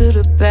to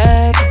the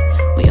bag.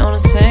 We on the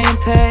same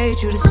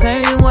page, you the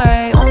same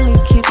way. Only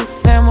keep the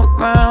fam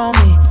around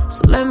me,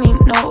 so let me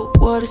know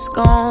what it's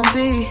gon'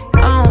 be.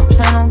 I don't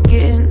plan on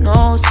getting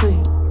no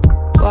sleep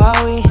while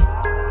we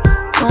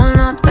doing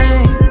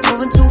nothing,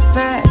 moving too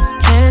fast.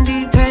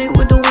 Candy paint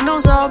with the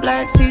windows all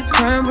black, seats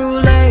creme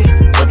brulee.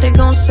 What they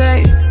gon'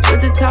 say?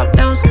 With the top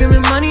down,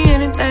 screaming money,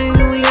 anything.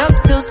 We up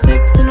till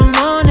 6 in the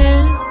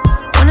morning.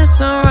 When the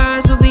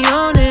sunrise, we'll be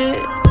on it.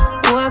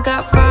 I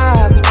got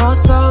 5, you know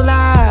it's so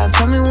live.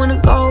 Tell me when to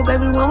go,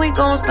 baby, when we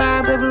gon'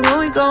 slide. Baby, when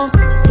we gon'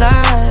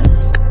 slide.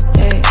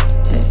 Hey,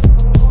 hey.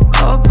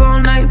 Up all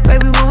night,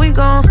 baby, when we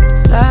gon'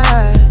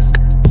 slide.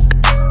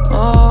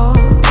 Oh,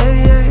 yeah,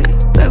 yeah.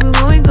 Baby,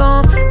 when we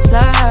gon'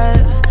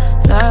 slide.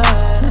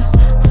 Slide,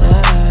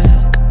 slide,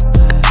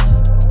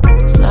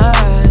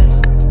 slide.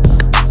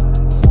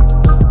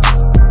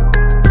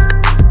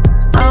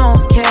 I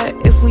don't care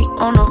if we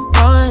on a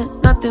run.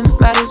 Nothing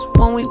matters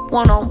when we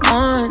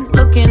one-on-one.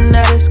 Looking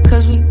at us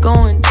cause we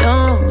going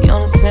dumb. We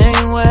on the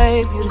same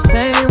wave, you the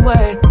same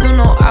way. You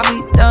know I'll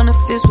be down if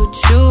it's with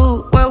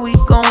you. Where we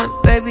going,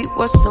 baby,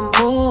 what's the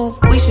move?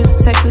 We should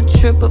take a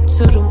trip up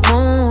to the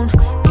moon.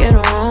 Get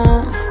a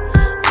room,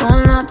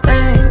 doing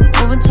nothing,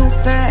 moving too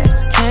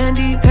fast.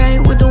 Candy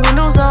paint with the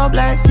windows all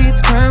black,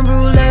 seats creme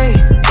brulee.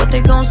 What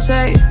they gon'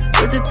 say?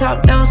 With the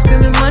top down,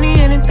 screaming money,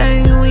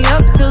 anything. We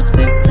up till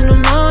 6 in the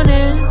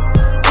morning.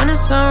 When the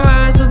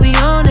sunrise, we'll be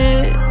on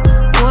it.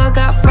 I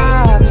got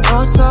 5, you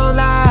know it's so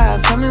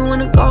live. Tell me when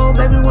to go,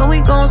 baby, when we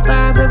gon'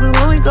 slide. Baby,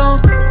 when we gon'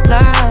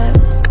 slide.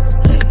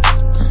 Hey,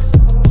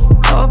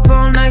 up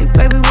all night,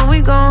 baby, when we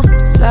gon'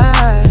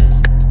 slide.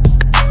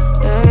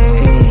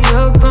 Hey,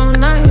 up all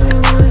night, baby,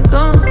 when we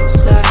gon'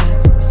 slide.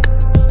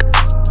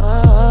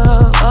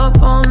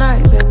 Up all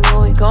night, baby,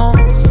 when we gon'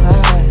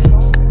 slide.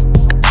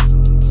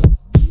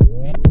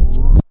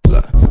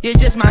 You're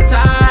just my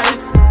type.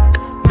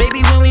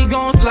 Baby, when we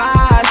gon'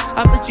 slide,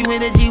 I put you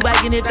in a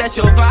G-Wagon if that's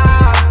your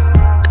vibe.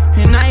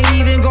 And I ain't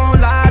even gon'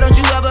 lie, don't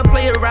you ever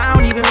play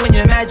around even when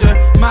you're mad you're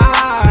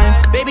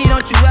mine. Baby,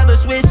 don't you ever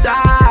switch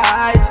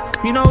sides.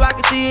 You know I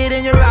can see it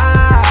in your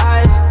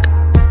eyes.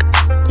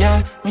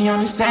 Yeah, we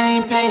on the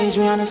same page,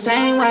 we on the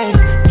same way.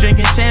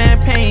 Drinking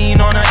champagne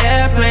on an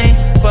airplane.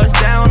 Bust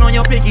down on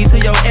your pinkies to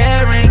your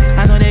earrings.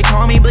 I know they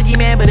call me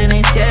boogeyman, but it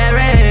ain't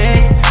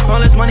scary.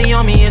 All this money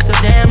on me, it's a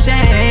damn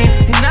shame.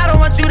 And I don't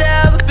want you to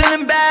ever feel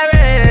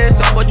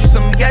embarrassed. I bought you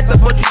some gas, I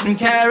bought you some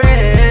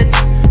carrots.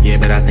 Yeah,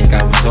 but I think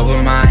I was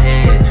over my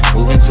head,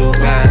 moving too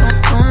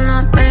fast. Doing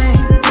nothing,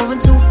 moving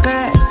too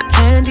fast.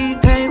 Candy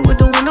paint with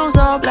the windows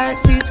all black,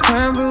 seats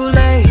creme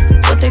brulee.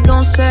 What they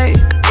gon' say?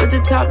 With the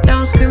top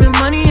down, screaming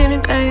money,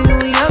 anything.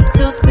 We up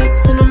till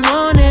 6 in the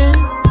morning.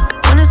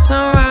 When the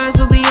sunrise,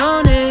 we'll be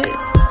on it.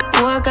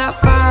 Boy, I got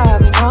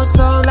 5, you know it's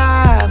so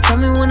live. Tell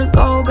me when to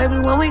go, baby,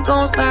 when we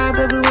gon' slide.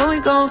 Baby, when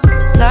we gon'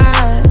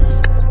 slide.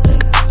 Hey,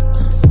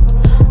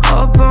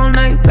 up all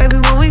night, baby,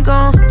 when we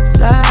gon'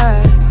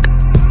 slide.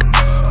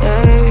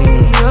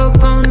 Hey,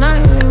 up all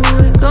night, baby, when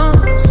we gon'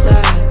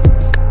 slide.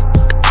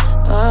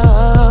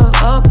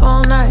 Up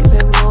all night,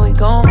 baby, when we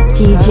gon' slide.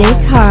 DJ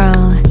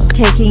Carl,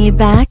 taking you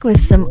back with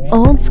some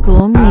old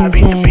school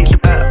music.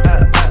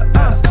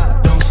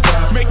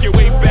 Make your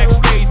way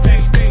backstage.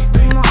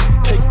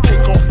 Take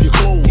off your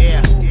clothes. Yeah.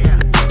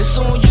 It's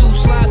on you,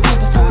 slide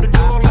through before the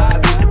door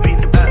lock.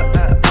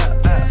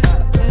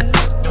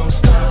 Don't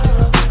stop.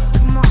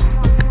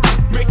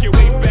 Make your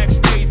way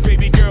backstage,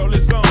 baby girl,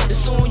 it's on.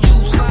 It's on you,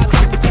 slide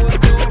through before the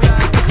door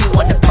lock. If you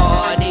want to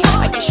party,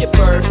 like it's your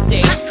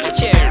birthday, get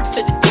your ass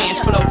to the dance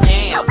floor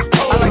now.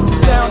 I like the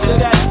sound of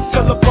that.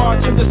 Tell the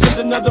bartender send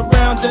another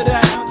round of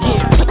that.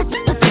 Yeah.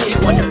 If you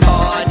want to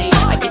party,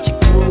 I get your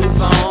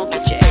groove on,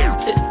 get your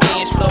ass to the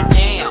dance floor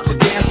now. The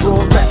dance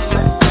floor's back.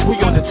 We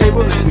on the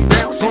tables and we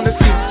bounce on the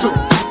seats too.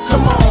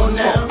 Come on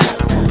now.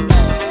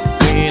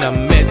 When I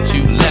met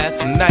you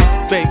last night,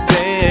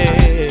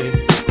 baby,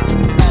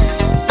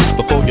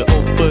 before you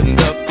opened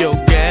up your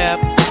gap,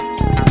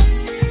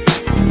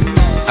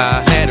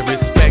 I had a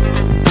respect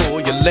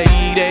for your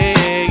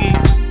lady,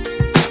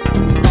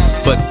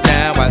 but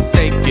now I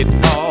take it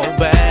all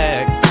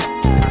back,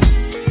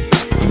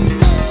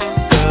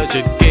 'cause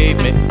you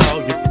gave me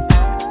all you,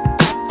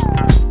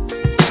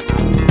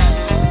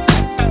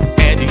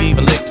 and you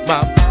even licked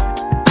my,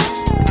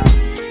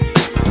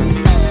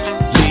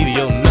 leave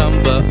your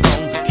number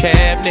on the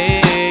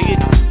cabinet,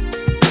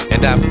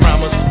 and I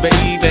promise,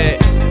 baby,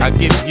 I'll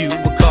give you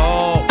a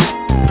call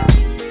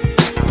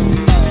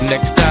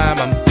next time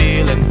I'm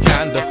feeling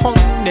kinda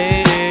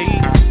horny.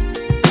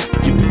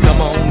 You can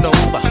come on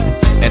over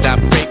and I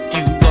break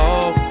you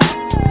off,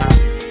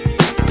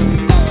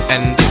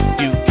 and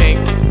if you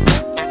can't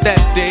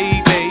that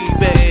day,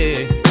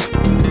 baby,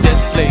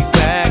 just lay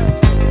back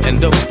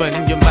and open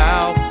your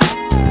mouth,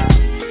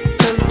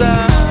 'cause I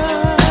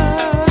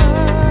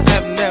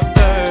have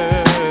never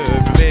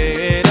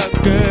met a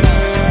girl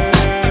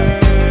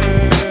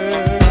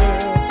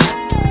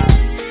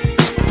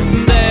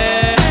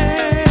that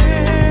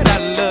I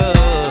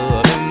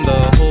love in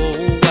the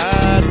whole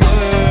wide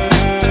world.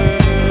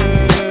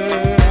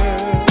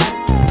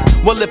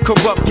 Well, if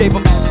Corrupt gave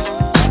a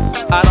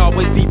I'd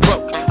always be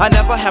broke. I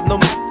never have no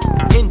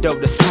endo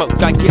to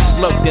smoke. I get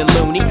sloped and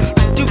loony.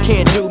 You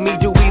can't do me.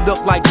 Do we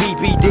look like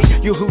BBD?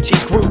 You hoochie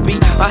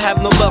groupie. I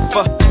have no love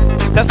for.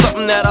 That's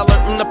something that I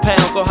learned in the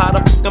pound. So how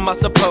the f am I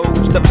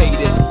supposed to pay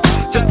this?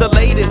 Just the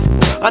latest.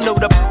 I know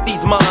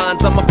these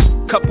minds. I'm a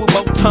couple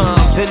more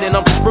times and then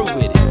I'm through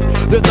with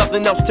it. There's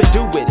nothing else to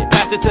do with it.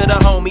 Pass it to the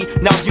homie.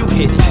 Now you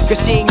hit it. 'Cause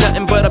she ain't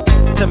nothing but a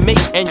to me.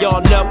 And y'all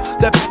know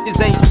that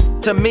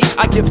ain't to me.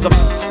 I give a.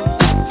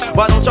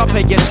 Why don't y'all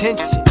pay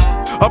attention?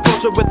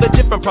 Approach her with a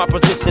different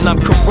proposition. I'm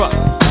Corrupt.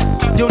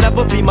 You'll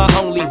never be my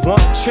only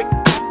one trick.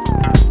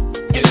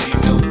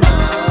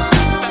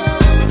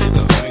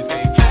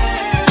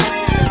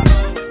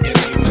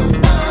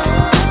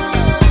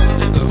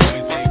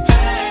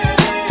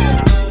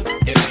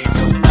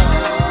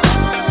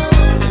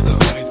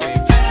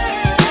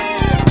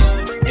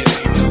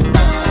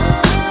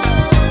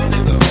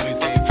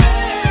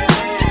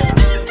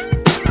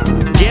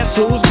 Guess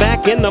who's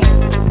back in the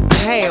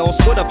house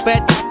with a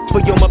fat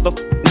for your mother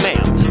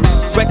now?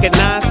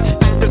 Recognize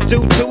it's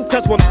due to,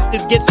 'cause when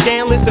just get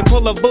scandalous and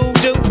pull a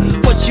voodoo,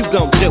 what you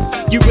gon' do?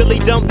 You really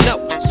don't know,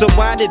 so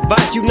I'd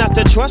advise you not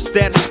to trust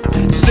that.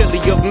 Silly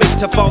of me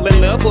to fall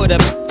in love with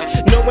her,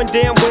 knowing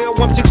damn well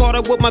I'm too caught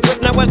up with my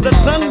grip. Now as the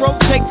sun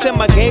rotates and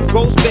my game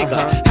grows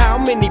bigger, how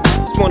many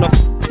wanna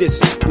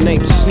this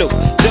named Snoop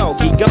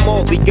Doggy? I'm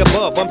all the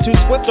above. I'm too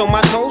swift on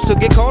my toes to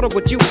get caught up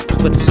with you.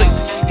 But see,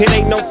 it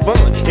ain't no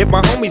fun if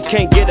my homies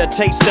can't get a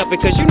taste of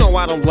it, 'cause you know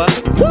I don't love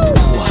it. Woo!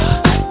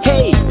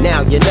 Hey,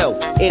 now you know.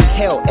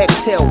 Inhale,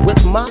 exhale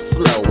with my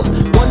flow.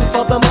 1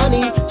 for the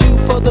money, 2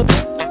 for the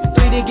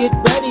 3 to get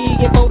ready,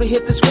 and 4 to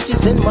hit the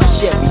switches in my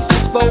Chevy.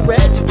 6 for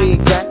red to be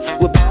exact,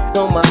 with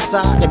on my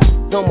side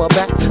and on my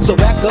back. So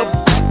back up,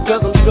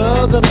 'cause I'm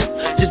struggling.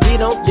 Just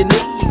get on your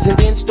knees and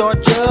then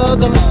start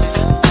juggling.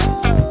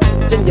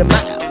 It's in your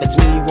mouth, it's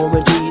me,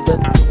 Warren G,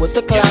 with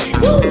the clout.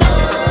 Woo!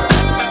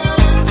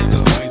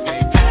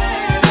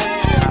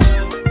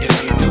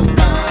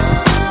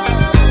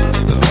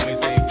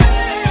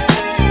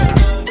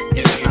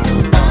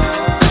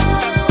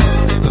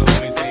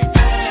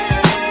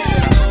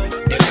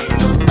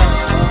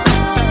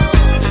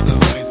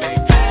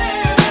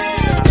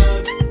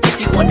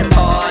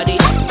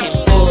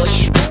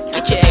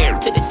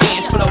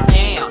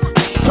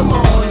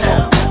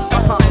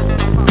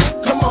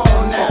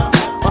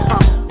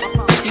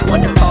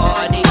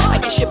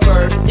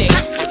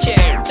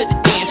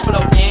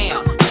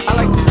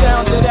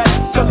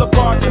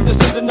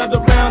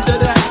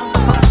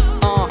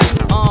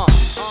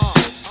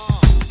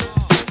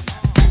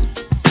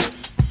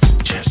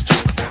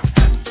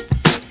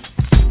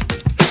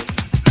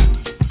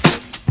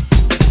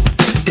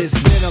 It's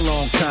been a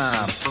long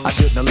time. I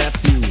shouldn't have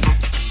left you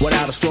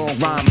without a strong strong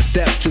rhyme to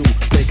step to.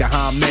 Think of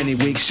how many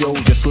weak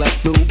shows you slept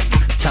through.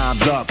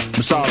 Time's up,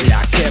 I'm sorry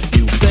I kept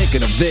you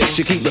thinking of this.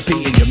 You keep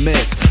repeating your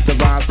miss the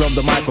rhyme from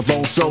the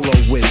microphone solo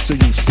with. So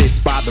you sit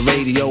by the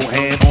radio,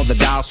 hand on the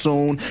dial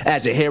soon.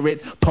 As you hear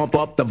it, pump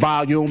up the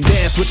volume.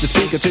 Dance with the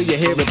speaker till you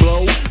hear it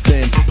blow.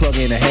 Then plug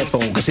in a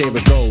headphone, cause here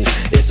it go.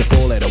 It's a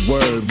four-letter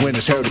word when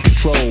it's heard to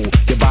control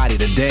your body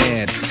to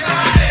dance.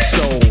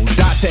 So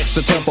dot text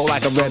a tempo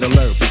like a red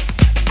alert.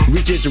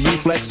 Reaches your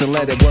reflex and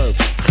let it work.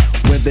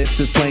 When this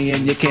is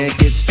playing, you can't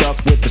get stuck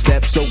with the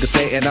steps. So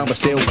say, and I'ma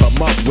still come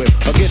up with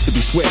a gift to be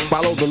swift.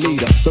 Follow the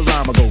leader, the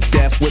rhyme go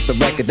deaf with the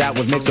record that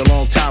was mixed a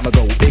long time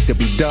ago. It could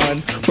be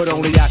done, but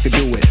only I could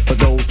do it. For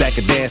those that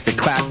can dance and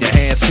clap your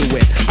hands to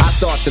it. I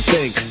start to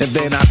think, and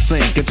then I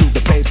sink into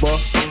the paper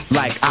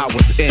like I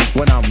was ink.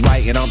 When I'm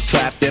writing, I'm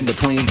trapped in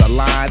between the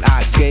line.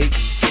 I escape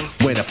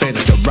when I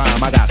finish the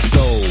rhyme. I got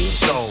soul,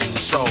 soul,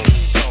 soul.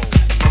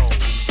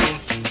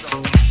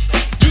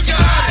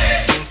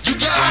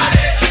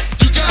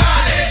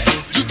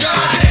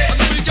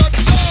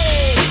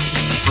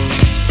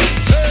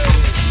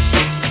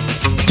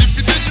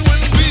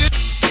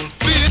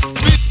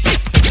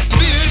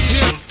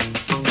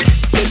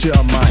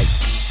 Your mic,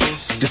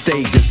 the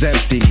stage is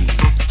empty.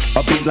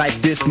 A beat like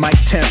this might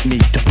tempt me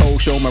to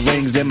pose, show my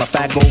rings and my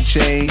fat gold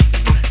chain.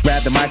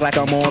 Grab the mic like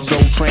I'm on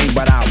Soul Train,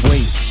 but I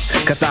wait,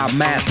 cause I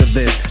master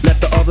this. Let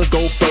the others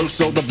go first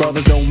so the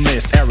brothers don't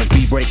miss. Eric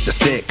B, break the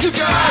sticks. You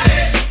got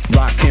it.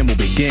 Rakim will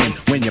begin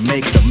when you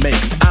make the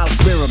mix. I'll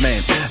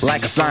experiment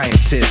like a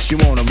scientist. You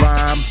wanna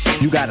rhyme?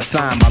 You gotta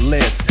sign my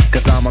list.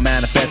 Cause I'm a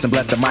manifest and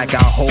bless the mic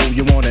I'll hold.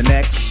 You want an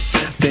X?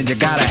 Then you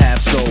gotta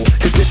have soul.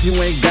 Cause if you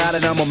ain't got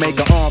it, I'ma make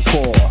an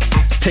encore.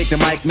 Take the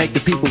mic, make the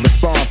people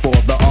respond for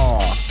the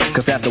R.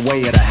 Cause that's the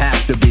way it'll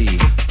have to be.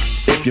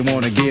 If you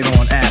wanna get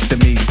on after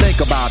me,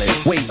 think about it.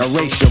 Wait,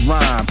 erase your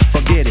rhyme,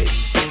 forget it.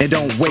 And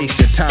don't waste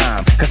your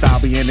time, cause I'll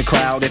be in the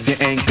crowd if you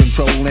ain't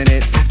controlling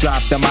it.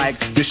 Drop the mic,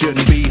 you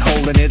shouldn't be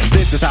holding it.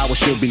 This is how it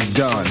should be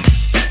done.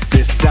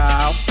 This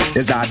style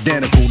is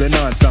identical to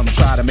none. Some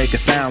try to make it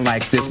sound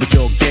like this, but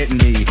you're getting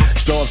me.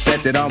 So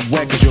upset that I'm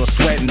wet cause you're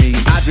sweating me.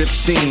 I drip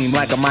steam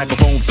like a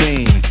microphone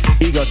theme.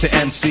 Ego to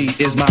MC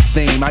is my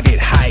theme. I get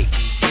hype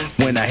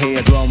when I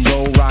hear drum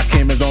roll.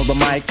 Rakim is on the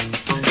mic,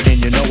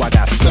 and you know I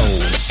got soul.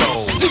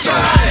 You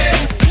got it.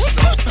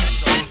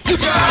 You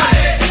got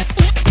it.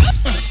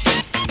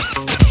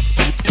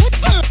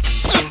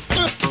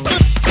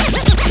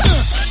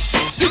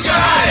 You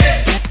got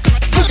it.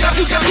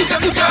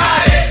 You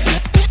got it.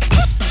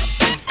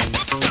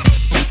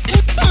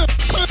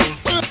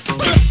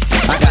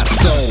 I got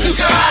soul.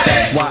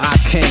 That's why I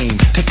came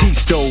to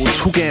teach those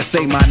who can't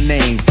say my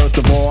name. First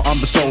of all, I'm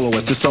the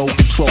soloist, the soul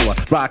controller.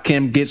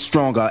 Rakim gets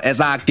stronger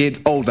as I get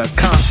older.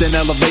 Constant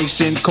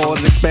elevation,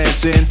 cause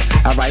expansion.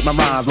 I write my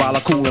rhymes while I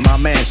cool in my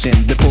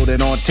mansion. They put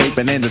it on tape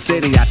and in the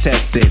city I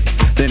test it.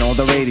 Then on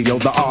the radio,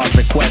 the R's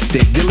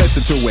requested. You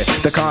listen to it,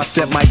 the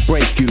concept might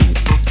break you.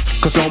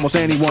 Cause almost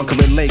anyone can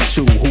relate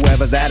to.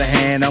 Whoever's out of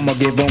hand, I'ma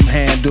give them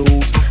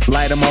handles.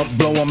 Light them up,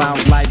 blow them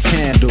out like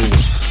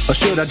candles. Or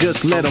should I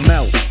just let them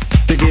melt?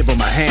 To give them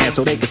a hand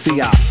so they can see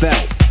how I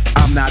felt.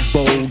 I'm not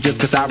bold just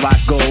cause I rock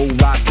gold.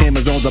 Rakim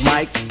is on the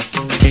mic,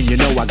 and you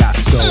know I got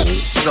soul.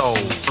 Soul,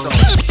 soul,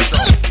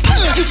 soul.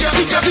 You got it.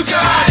 You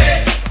got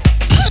it.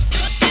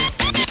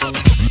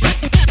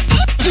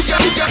 You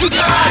got it. You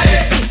got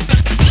it.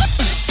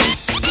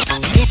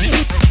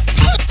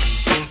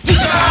 You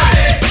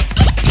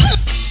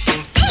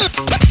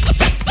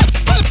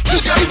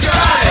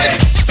got it.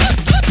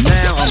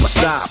 Now I'ma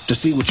stop to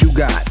see what you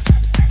got.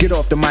 Get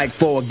off the mic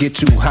before it get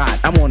too hot.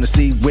 I wanna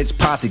see which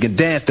posse can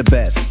dance the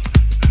best.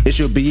 It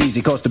should be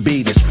easy cause the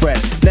beat is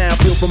fresh. Now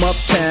feel from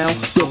uptown,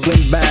 Brooklyn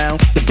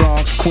bound, the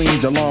Bronx,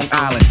 Queens, or Long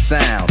Island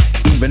Sound.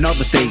 Even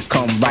other states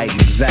come right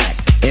and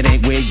exact. It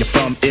ain't where you're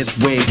from, it's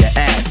where you're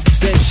at.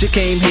 Since you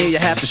came here, you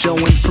have to show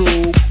and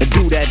prove. And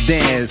do that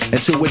dance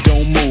until it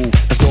don't move.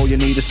 That's all you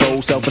need is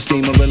soul,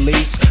 self-esteem, and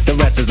release. The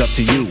rest is up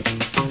to you.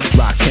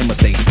 Rakim or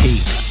say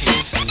peace.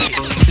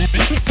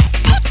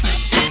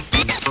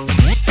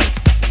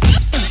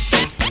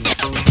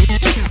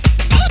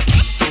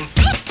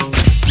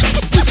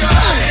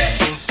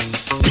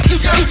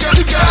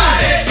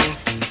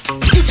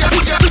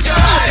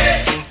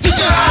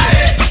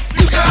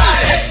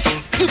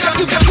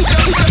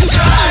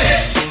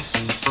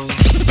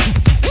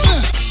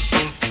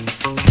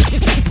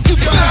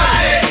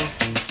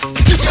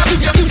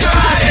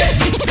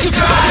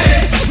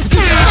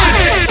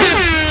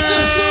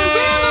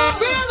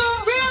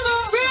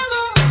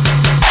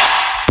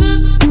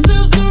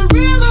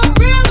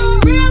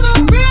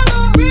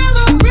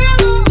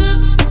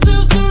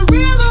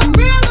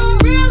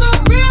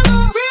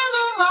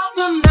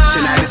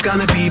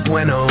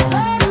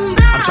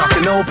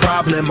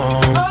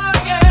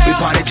 We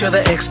party to the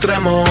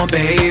extremo,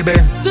 baby.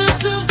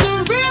 This is the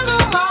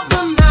rhythm of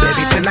the night.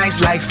 Baby,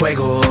 tonight's like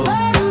fuego.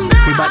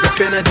 We bout to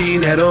spend a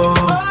dinero.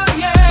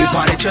 We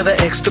party to the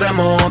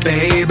extremo,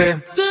 baby.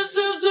 This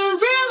is the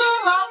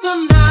rhythm of the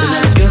night.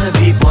 Tonight's gonna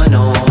be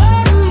bueno.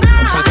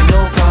 I'm talking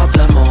no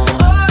problemo.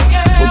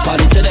 We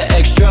party to the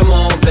extremo.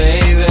 extremo,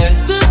 baby.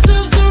 This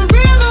is the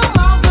rhythm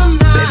of the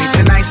night.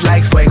 Baby, tonight's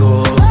like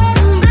fuego.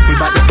 We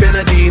bout to spend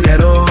a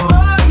dinero.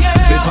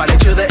 We party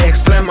to the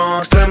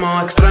extremo,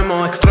 extremo,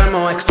 extremo,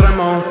 extremo,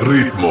 extremo.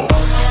 Ritmo.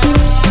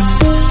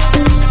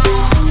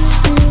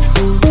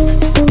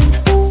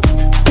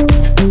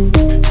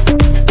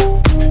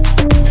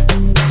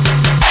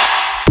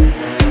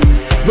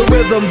 The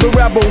rhythm, the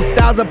rebel,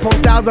 styles upon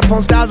styles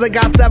upon styles, I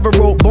got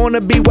several. Born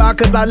to be wild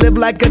cause I live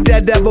like a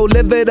dead devil.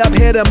 Live it up,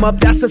 hit 'em up,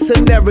 that's a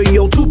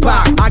scenario.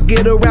 Tupac, I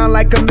get around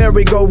like a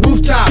merry-go.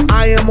 Rooftop,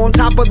 I am on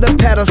top of the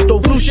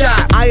pedestal. Flu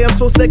shot, I am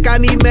so sick I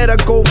need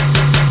medical.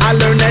 I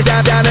learned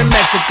that down in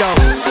Mexico.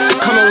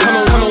 Come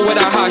on with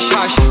a hush,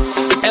 hush.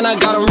 And I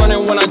got 'em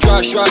running when I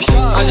rush.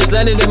 I just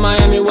landed in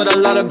Miami with a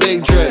lot of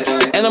big drip.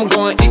 And I'm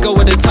going eco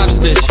with the top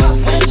stitch.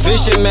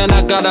 Vision, man,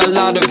 I got a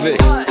lot of it.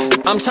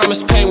 I'm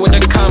Thomas Paine with the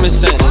common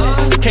sense.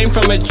 Came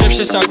from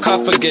Egyptian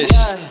sarcophagus.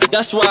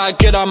 That's why I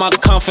get all my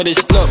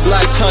confidence. Look,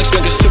 black tongues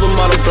make a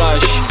supermodel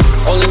blush.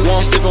 Only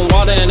one sipping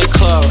water in the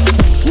club.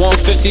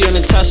 150 in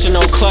the Tesla,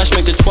 no clutch.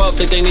 Make the 12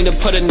 think they need to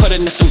put in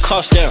some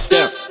cost down.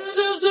 This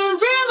is the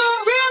rhythm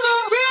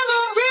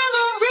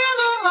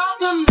of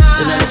the night.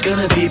 Tonight's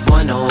gonna be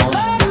bueno.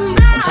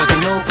 I'm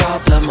talking no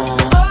problemo.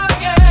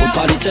 We'll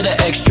party to the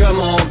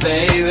extremo,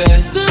 baby.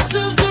 This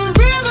is the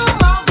rhythm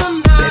of the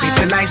night. Baby,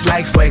 tonight's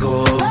like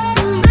fuego.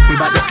 We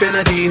bout to spend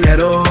a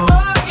dinero.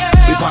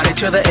 We party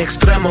to the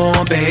extremo,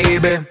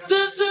 baby.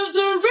 This is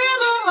the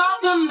rhythm of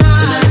the night.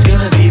 Tonight's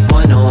gonna be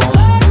bueno.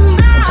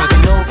 I'm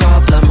talking no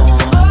problemo.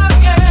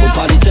 We'll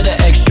party to the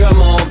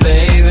extremo,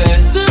 baby.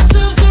 This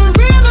is the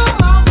rhythm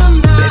of the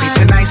night. Baby,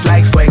 tonight's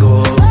like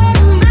fuego.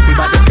 We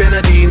bout to spend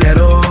a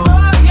dinero.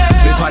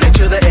 We party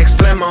to the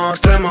extremo,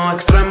 extremo,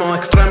 extremo,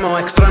 extremo,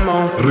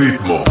 extremo.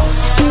 Ritmo.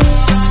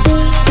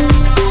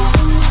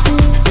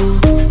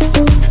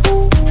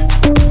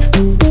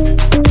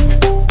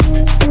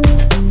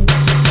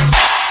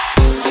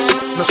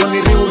 No son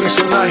ni Reebok ni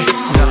Sonai,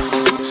 no.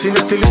 Sin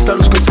estilista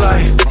luzco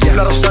fly.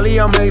 La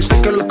Rosalía me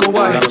dice que luzco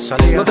guay.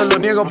 No te lo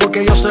niego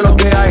porque yo sé lo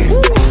que hay.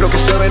 Lo que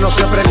se ve no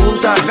se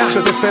pregunta.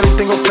 Yo te espero y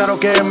tengo claro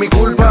que es mi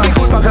culpa.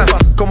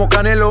 Como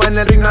Canelo en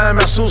el ring nadie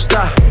me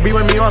asusta. Vivo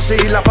en mi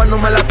oasis y la paz no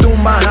me la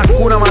tumba.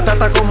 Hakuna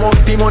Matata como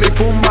Timon y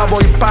Pumba.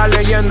 Voy pa'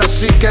 leyenda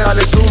así que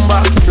dale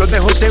zumba. Los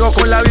dejo ciego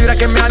con la vibra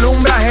que me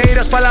alumbra.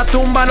 Haters pa' la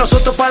tumba,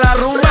 nosotros pa' la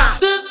rumba.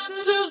 This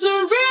is the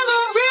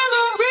rhythm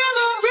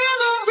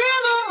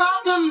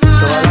of the night.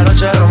 Toda la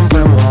noche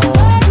rompemos,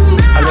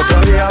 al otro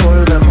día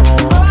volvemos.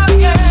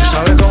 Tú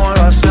sabes cómo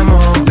lo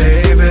hacemos,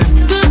 baby.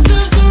 This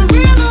is the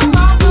rhythm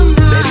of the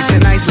night. Baby,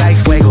 tonight's like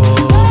fuego.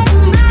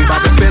 We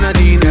bout to spend a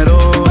dinero.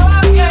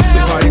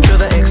 We party to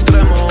the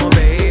extremo,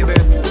 baby.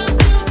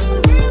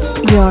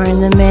 You're in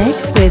the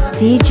mix with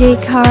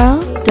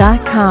DJCarl.com.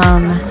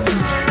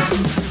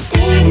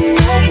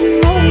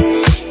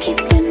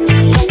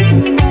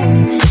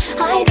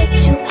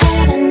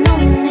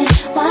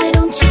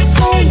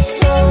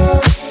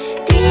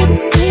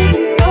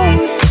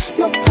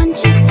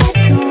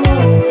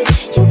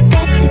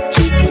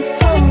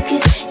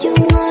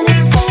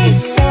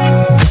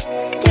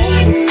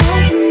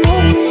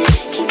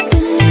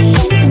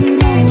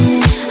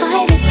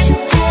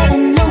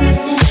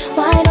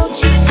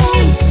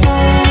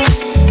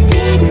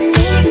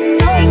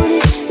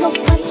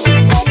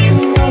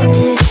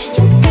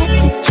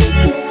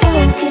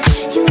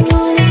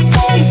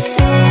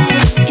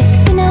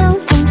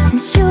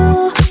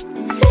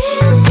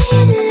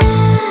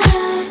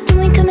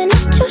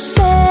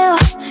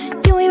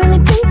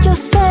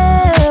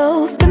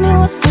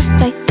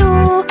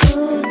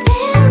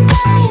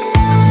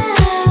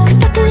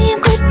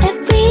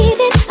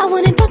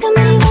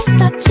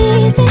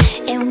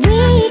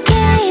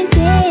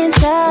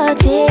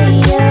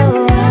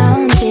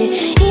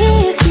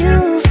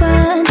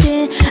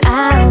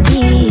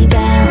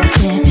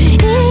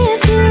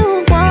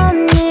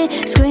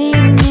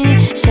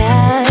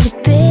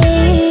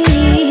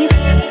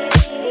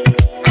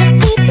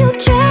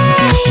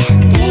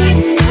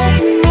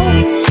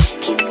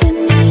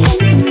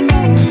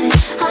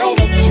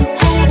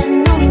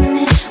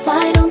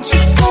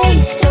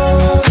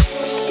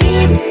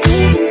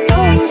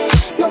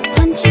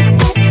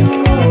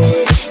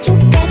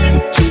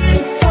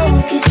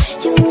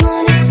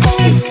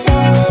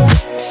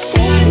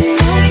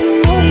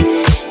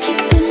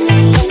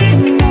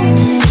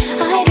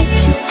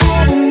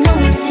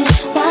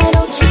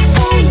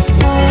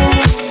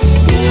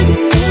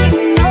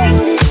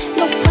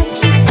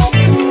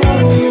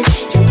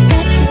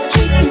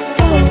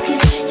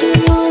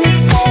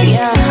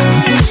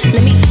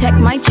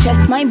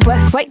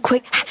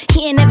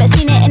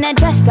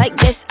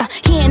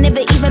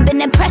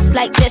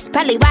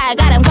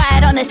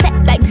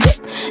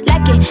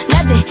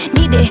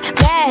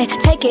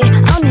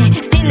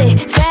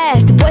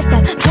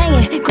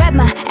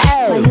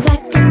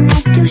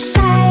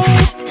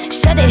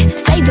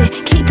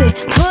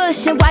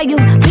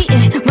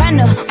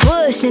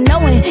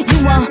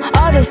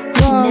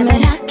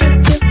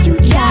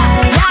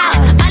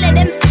 All of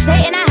them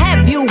saying I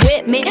have you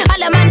with me.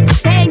 All of my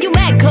saying you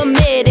mad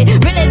committed.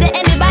 Really to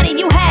anybody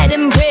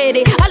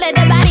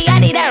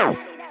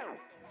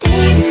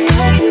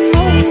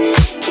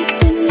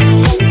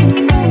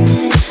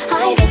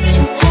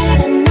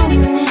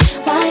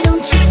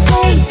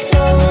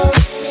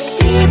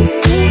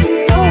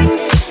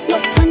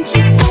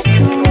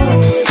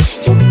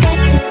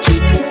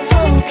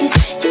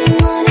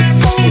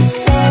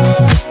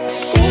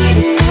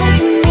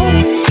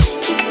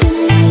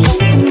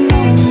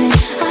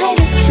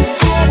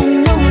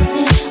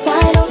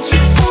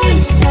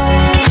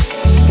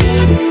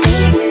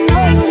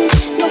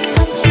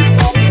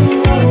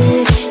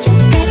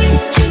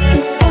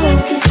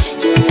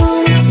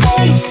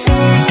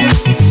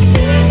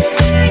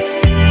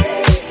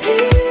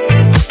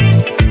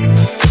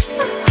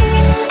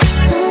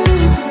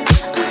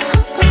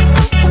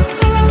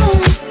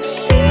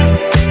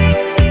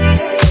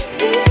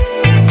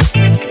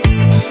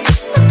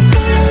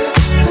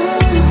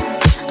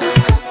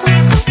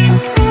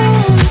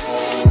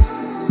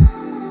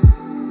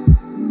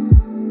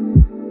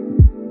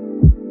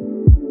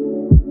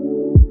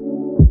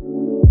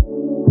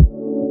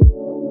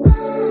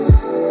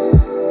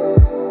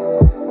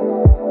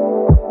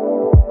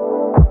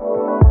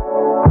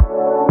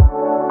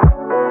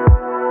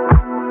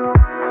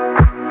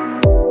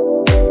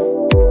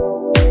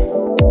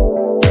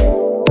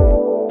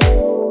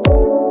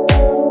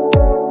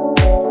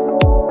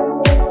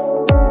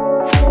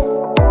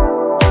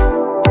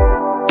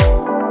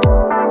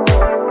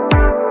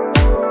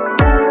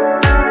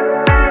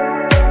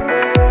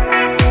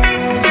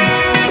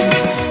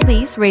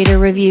Please rate or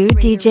review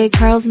DJ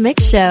Carl's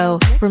Mix Show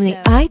from the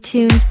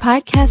iTunes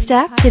podcast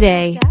app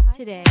today.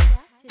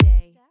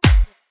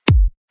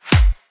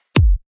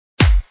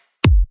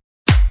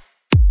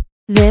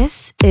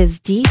 This is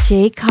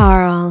DJ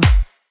Carl.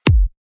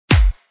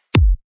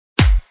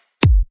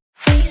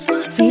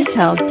 Please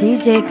help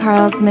DJ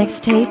Carl's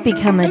mixtape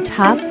become a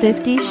top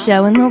 50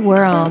 show in the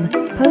world.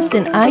 Post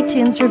an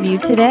iTunes review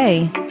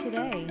today.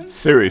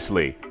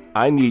 Seriously,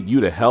 I need you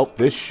to help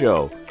this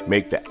show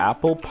make the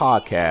Apple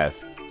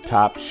Podcast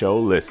top show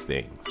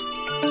listings.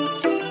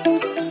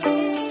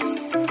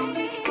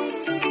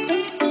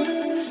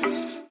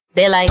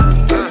 They're like,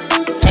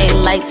 hey,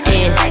 light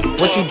skin,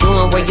 what you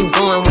doing, where you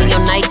going when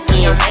your night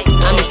in?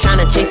 I'm just trying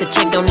to chase a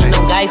chick, don't need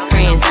no guy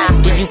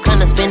friends. Did you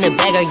come to spend a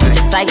bag or you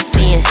just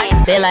sightseeing?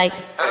 They're like,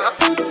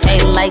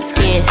 hey, light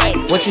skin,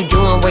 what you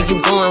doing, where you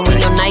going when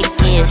your night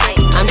in?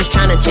 I'm just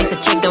trying to chase a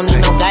chick, don't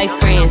need no guy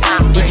friends.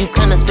 Did you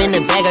come to spend a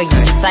bag or you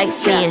just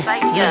sightseeing?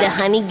 You the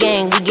honey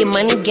gang, we get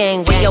money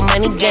gang. We your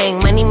money gang,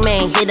 money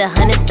man. Hit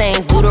 100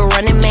 stains, do the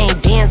running man.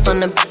 Dance on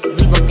the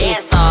leave them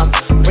pissed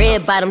off.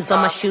 Red bottoms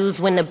on my shoes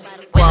when the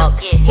walk.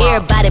 Hear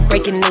about it,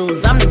 breaking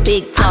news, I'm the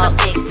big talk.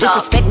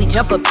 Disrespect, we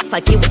jump up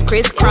like it was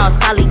crisscross.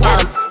 Probably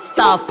got him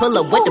off, pull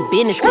up what the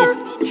business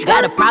is.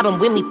 Got a problem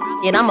with me,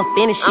 and I'ma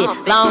finish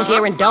it. Long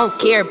hair and don't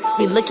care,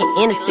 be looking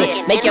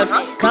innocent. Make your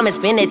come and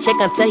spin that check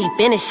until he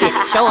finish it.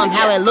 Show him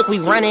how it look, we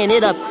running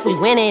it up, we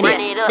winning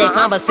it. That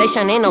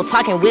conversation ain't no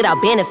talking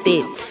without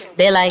benefits.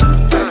 They like,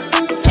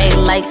 hey,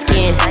 light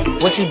skin,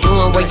 what you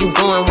doing, where you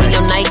going when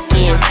your night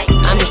in?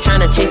 I'm just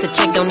trying to chase a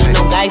chick, don't need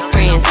no guy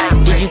friends.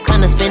 Did you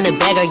come to spend a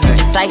bag or you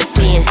just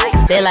sightseeing?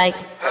 They like,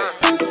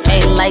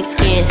 hey, light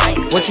skin,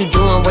 what you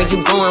doing, where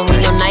you going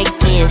when your night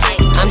in?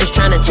 I'm just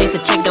trying to chase a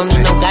chick, don't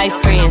need no guy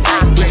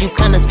friends. Did you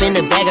come to spend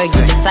a bag or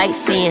you just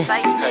sightseeing?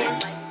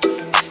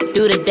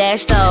 Through the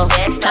dash though,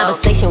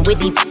 conversation with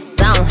these,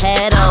 I don't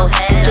have those.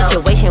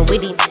 Situation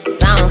with these,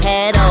 I don't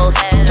have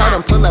those. Told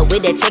him pull up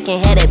with that chick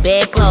and had that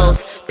bad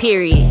clothes.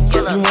 Period.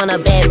 You want a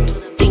bad,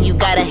 then you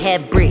gotta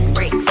have bricks.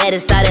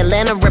 Baddest out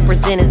Atlanta,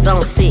 representing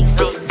zone 6.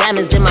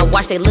 Diamonds in my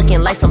watch, they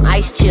looking like some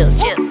ice chips.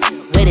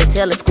 Wet as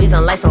hell, squeeze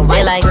on like some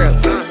white light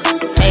grips.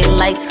 Hey,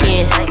 light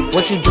skin,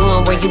 what you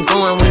doing, where you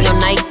going when your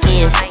night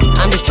in?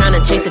 I'm just trying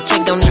to chase a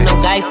chick, don't need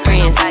no guy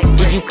friends.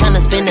 Did you come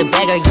to spend a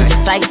bag or you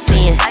just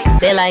sightseeing?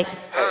 They like,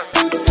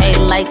 hey,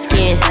 light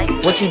skin,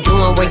 what you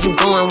doing, where you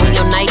going when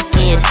your night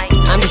in?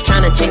 I'm just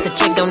trying to chase a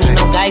chick, don't need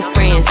no guy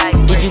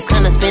friends. Did you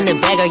come to spend a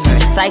bag or you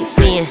just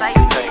sightseeing?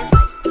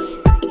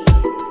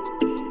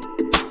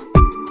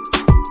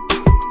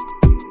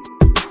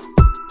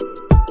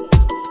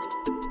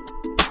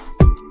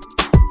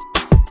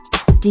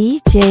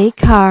 DJ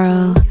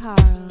Carl.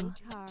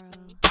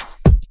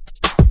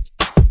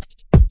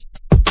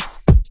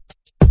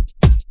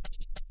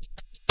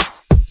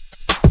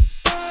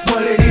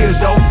 What it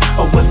is though,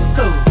 or what's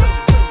up?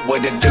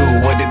 What it do,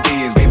 what it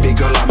is, baby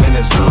girl, I'm in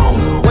the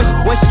zone.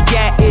 What she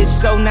got is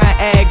so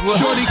Niagara.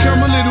 Shorty,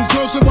 come a little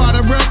closer while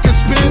the record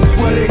spin.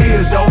 What it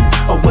is though,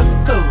 or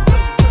what's up?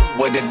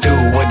 What it do,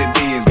 what it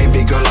is,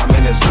 baby girl, I'm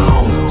in the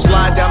zone.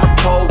 Slide down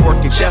the pole,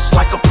 working just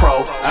like a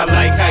pro. I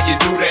like how you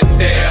do that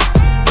there.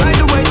 Like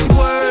the way she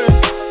work,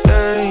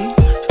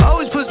 ayy.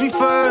 Always puts me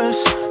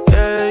first,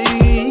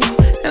 ayy.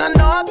 And I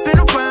know I've been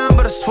around,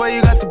 but I swear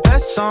you got the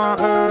best on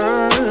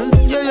earth.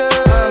 Yeah, yeah,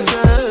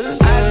 yeah.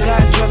 I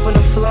got drip on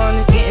the floor and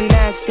it's getting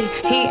nasty.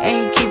 He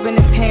ain't keeping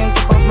his hands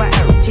up off my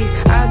arrow cheeks.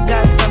 I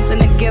got something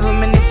to give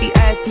him, and if he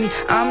asks me,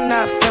 I'm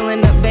not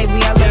feeling up, baby,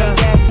 I let him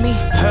gas me.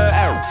 Her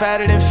arrow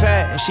fatter than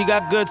fat, and she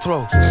got good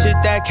throw. Sit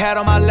that cat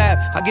on my lap,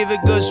 I give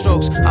it good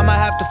strokes. I might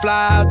have to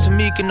fly out to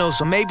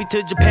Mykonos, or maybe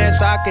to Japan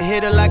so I can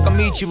hit her like a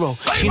Michiro.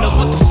 She knows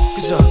what the fuck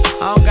is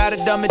up, I don't gotta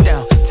dumb it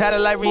down.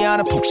 Tatted like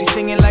Rihanna, poop, she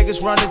singing like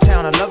it's run to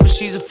town. I love her,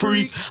 she's a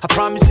freak. I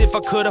promise if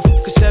I could, I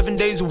fuck her 7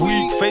 days a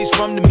week. Face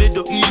from the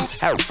Middle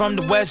East, arrow from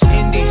the West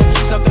Indies.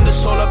 Sucking the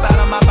soul up out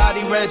of my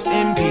body, rest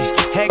in peace.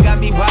 Head got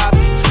me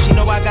wobbling, she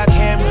know I got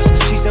cameras.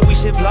 She said we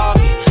should vlog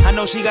it, I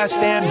know she got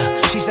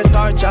stamina. She said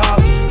start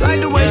jogging,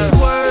 like the way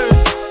she work,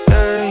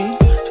 ayy.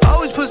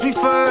 Always puts me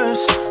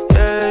first,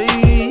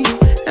 ayy.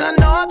 And I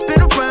know I've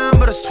been around,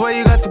 but I swear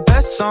you got the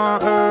best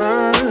on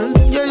earth.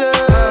 Yeah, yeah,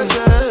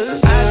 yeah.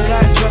 I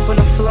got drip on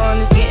the floor and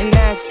it's getting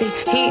nasty.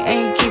 He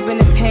ain't keeping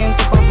his hands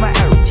up off my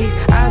arrow cheeks.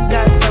 I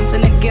got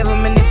something to give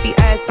him, and if he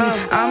asks me,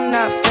 I'm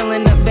not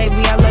feeling up,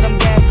 baby, I let him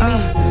gas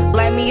me.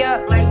 Light me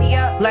up, light me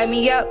up, light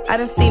me up. I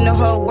done seen the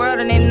whole world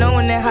and they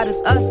knowing that hot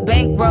as us.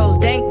 Bank rolls,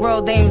 dank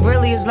roll, they ain't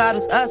really as loud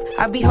as us.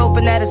 I be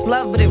hoping that it's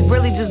love, but it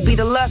really just be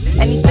the lust.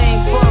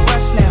 Anything for a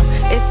rush now.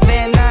 It's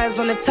Van Nuys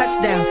on the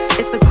touchdown.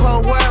 It's a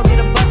cold world, get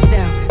a bust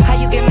down. How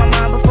you get my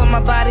mind before my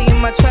body and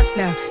my trust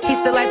now? He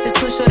said life is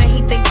too short and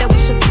he think that we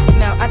should f***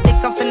 now. I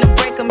think I'm finna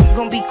break him, it's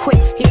gonna be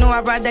quick. He know I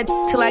ride that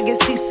till I get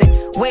seasick.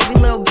 Wavy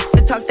little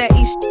to talk that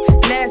east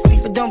nasty,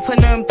 but don't put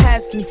nothing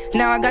past me.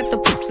 Now I got the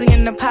poopsie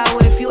and the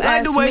power if you ask me.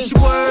 Like the way she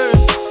work,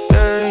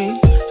 ayy.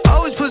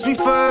 Always puts me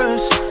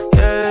first,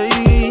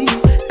 ayy.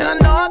 And I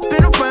know I've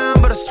been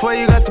around, but I swear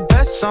you got the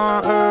best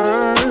on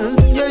earth.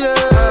 Yeah, yeah,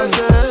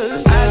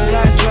 yeah. I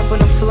got drip on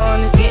the floor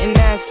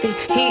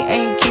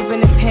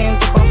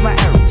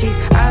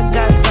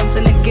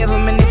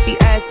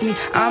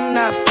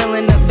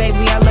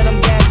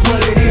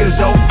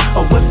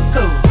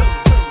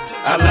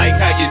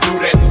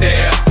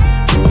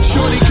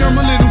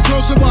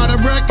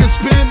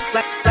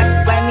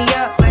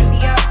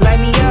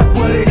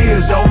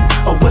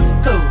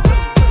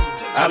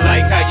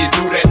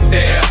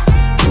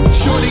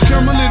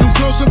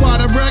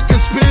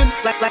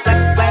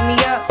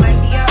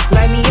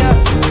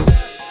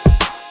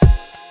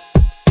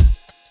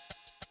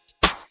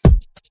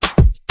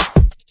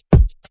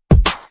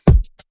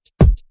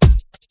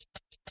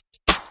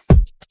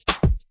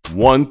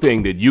One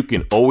thing that you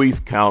can always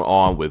count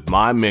on with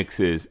my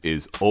mixes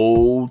is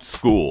old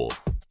school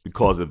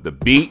because of the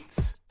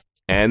beats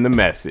and the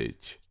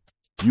message.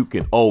 You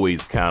can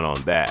always count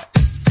on that.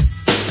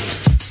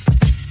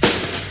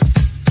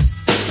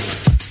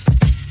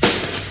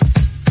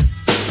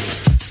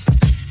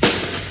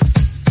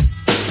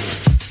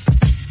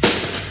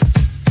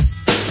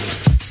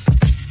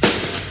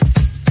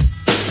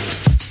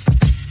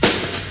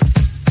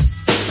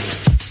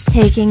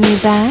 Taking you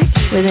back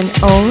with an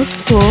old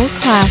school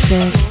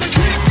classic.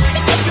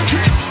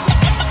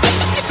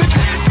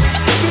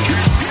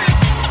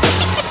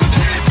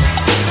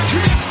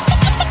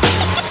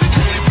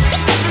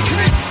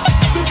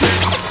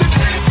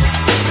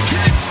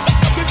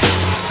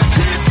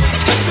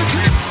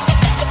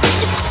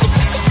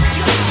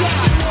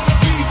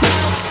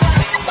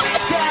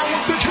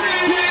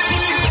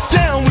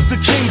 Down with the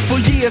king for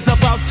years,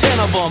 about 10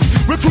 of them.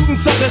 Recruiting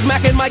suckers,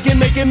 macking, Mike, and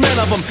making men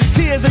of them.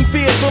 Tears and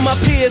fears for my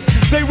peers,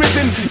 they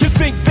risen. You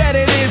think that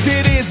it is,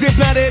 if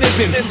not it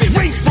isn't.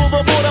 Race for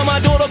the border, my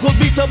daughter cause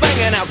beats are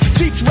banging out.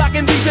 Cheeks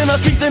rocking beats in the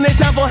streets and it's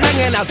time for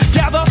hanging out.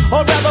 Gather,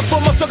 or rather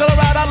form a circle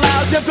around out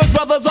loud. Just cause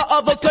brothers or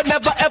others could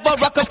never ever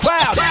rock a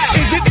crowd.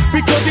 Is it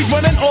because he's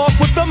running off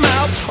with the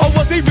mouth? Or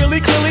was he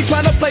really clearly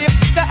trying to play it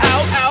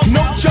out?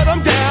 No, shut him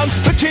down,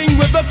 the king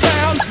with the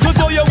crown. Cause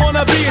all you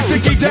wanna be is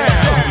Dickie down.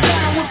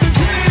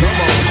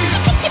 Come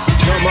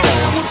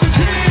on.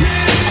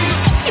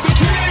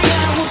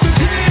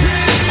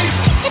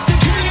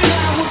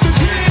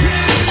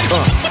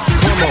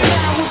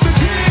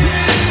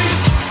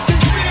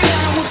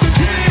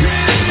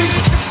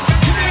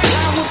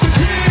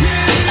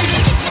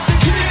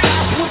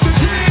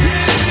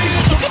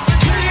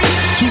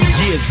 2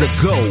 years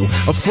ago,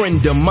 a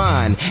friend of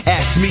mine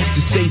asked me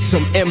to say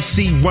some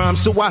MC rhyme,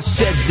 so I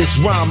said this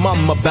rhyme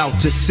I'm about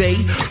to say.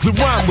 The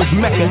rhyme was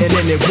Mecca and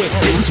then it went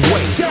this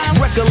way.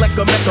 Recollect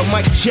a Mecca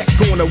mic check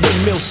on a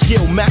windmill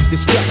skill, Mac the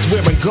stats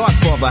wearing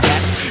Godfather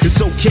hats. It's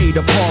okay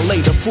to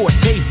parlay the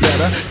forte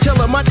better. Tell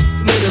him I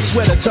made a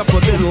sweater tougher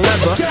than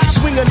leather.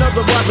 Swing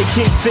another Rodney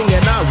King thing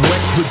and I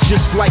wreck, but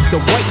just like the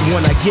white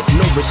one I get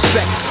no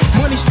respect.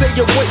 Money stay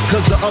awake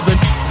cause the other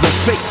are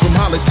fake. From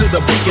Hollis to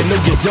the beacon, know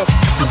your dump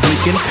is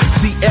leaking.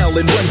 CL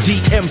and Run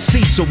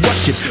DMC, so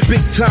rush it.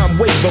 Big time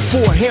way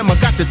before Hammer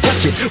got to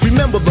touch it.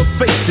 Remember the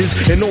faces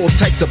in all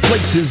types of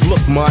places.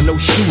 Look, ma, no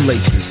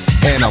shoelaces.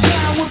 And I'm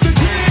down with the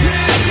king.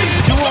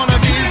 You wanna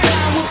be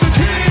down with the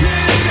king.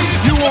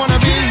 You wanna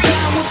be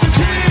down with the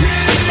king.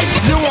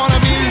 You wanna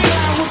be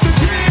down with the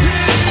king.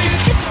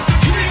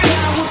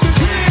 Down with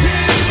the king.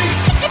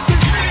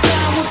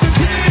 Down with the king. Down with the king. Down with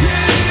the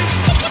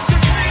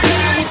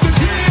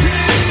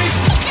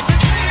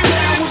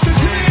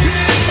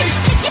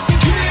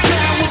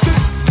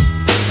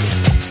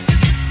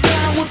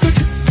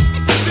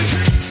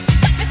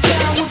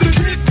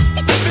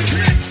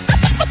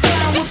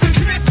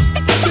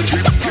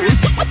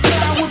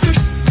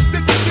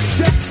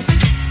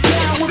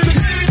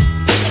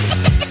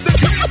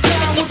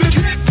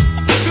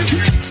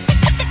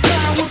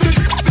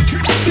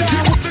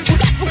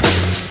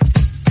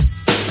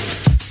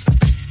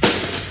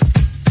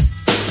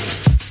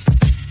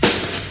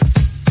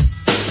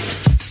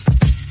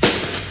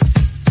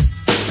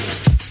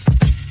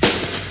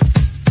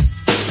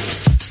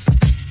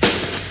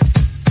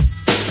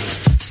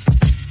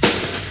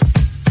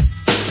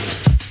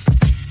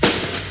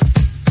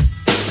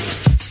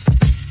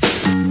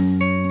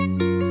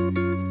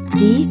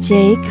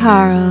DJ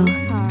Carl.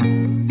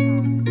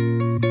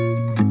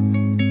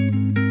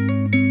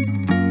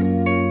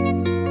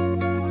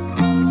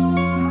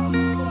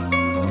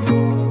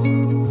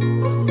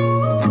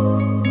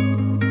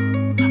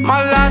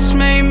 My last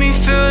made me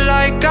feel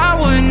like I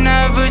would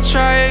never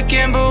try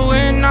again, but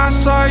when I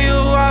saw you,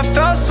 I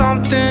felt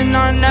something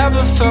I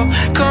never felt.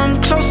 Come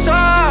closer,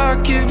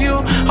 I'll give you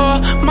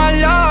all my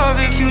love.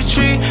 If you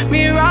treat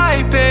me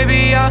right,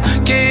 baby, I'll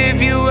give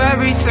you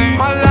everything.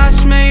 My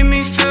last made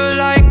me feel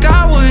like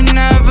I would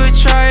never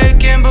try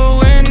again, but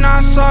when I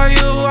saw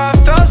you, I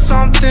felt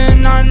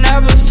something I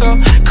never felt.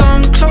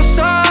 Come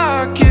closer,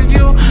 I'll give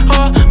you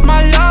all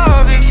my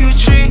love. If you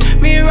treat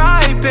me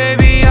right,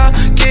 baby, I'll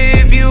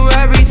give you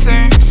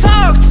everything.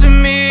 Talk to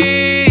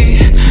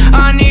me,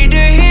 I need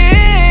to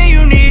hear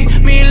you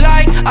need me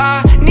like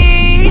I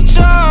need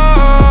you.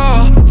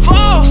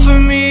 Fall for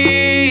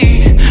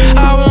me,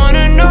 I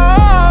wanna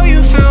know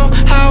you feel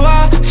how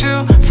I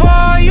feel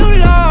for you,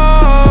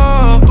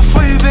 love.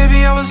 Before you,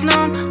 baby, I was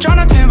numb,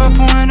 tryna pain by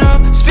pouring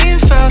up, speeding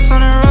fast on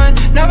the run,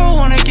 never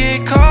wanna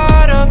get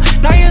caught up.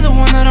 Now you're the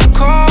one that I'm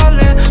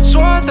calling,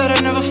 swore that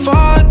I'd never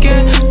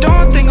forget.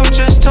 Don't think I'm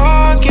just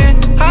talking,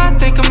 I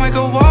think I might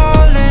go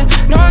all in.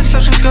 No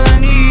exceptions, girl, I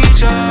need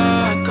ya.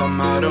 Like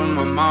I'm out of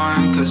my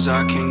mind, cause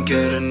I can't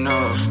get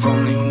enough.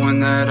 Only one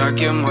that I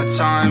give my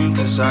time,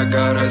 cause I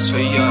got eyes for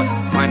ya.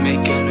 Might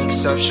make an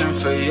exception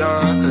for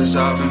ya, cause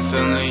I've been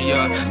feeling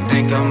ya.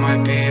 Think I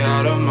might be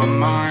out of my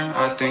mind,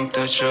 I think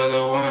that you're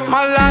the one.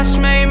 My last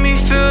made me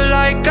feel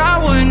like I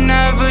would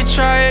never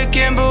try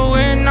again, but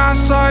when I I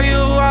saw you,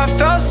 I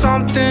felt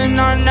something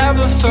I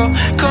never felt.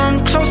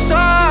 Come closer,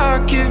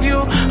 I'll give you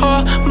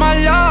all my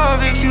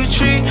love. If you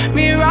treat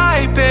me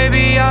right,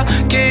 baby, I'll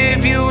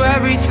give you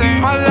everything.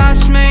 My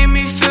last made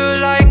me feel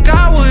like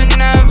I would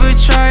never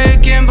try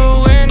again, but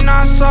when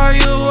I saw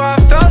you, I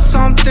felt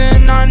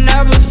something I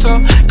never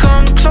felt.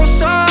 Come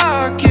closer,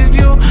 I'll give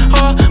you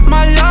all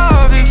my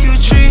love. If you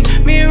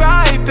treat me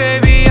right,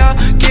 baby, I'll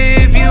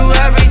give you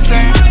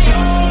everything.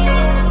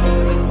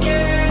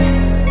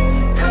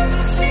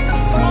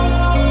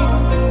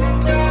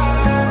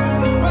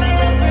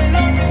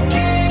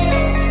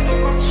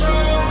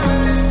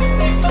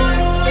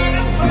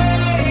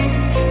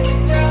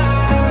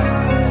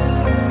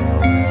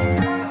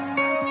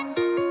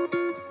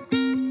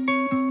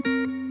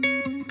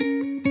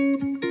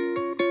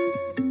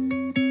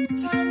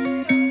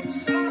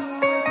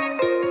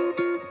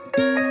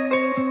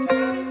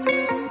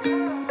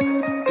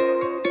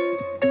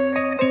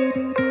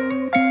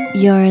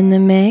 You're in the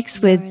mix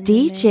with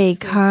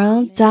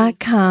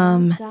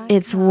DJCarl.com.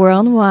 It's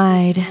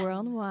worldwide.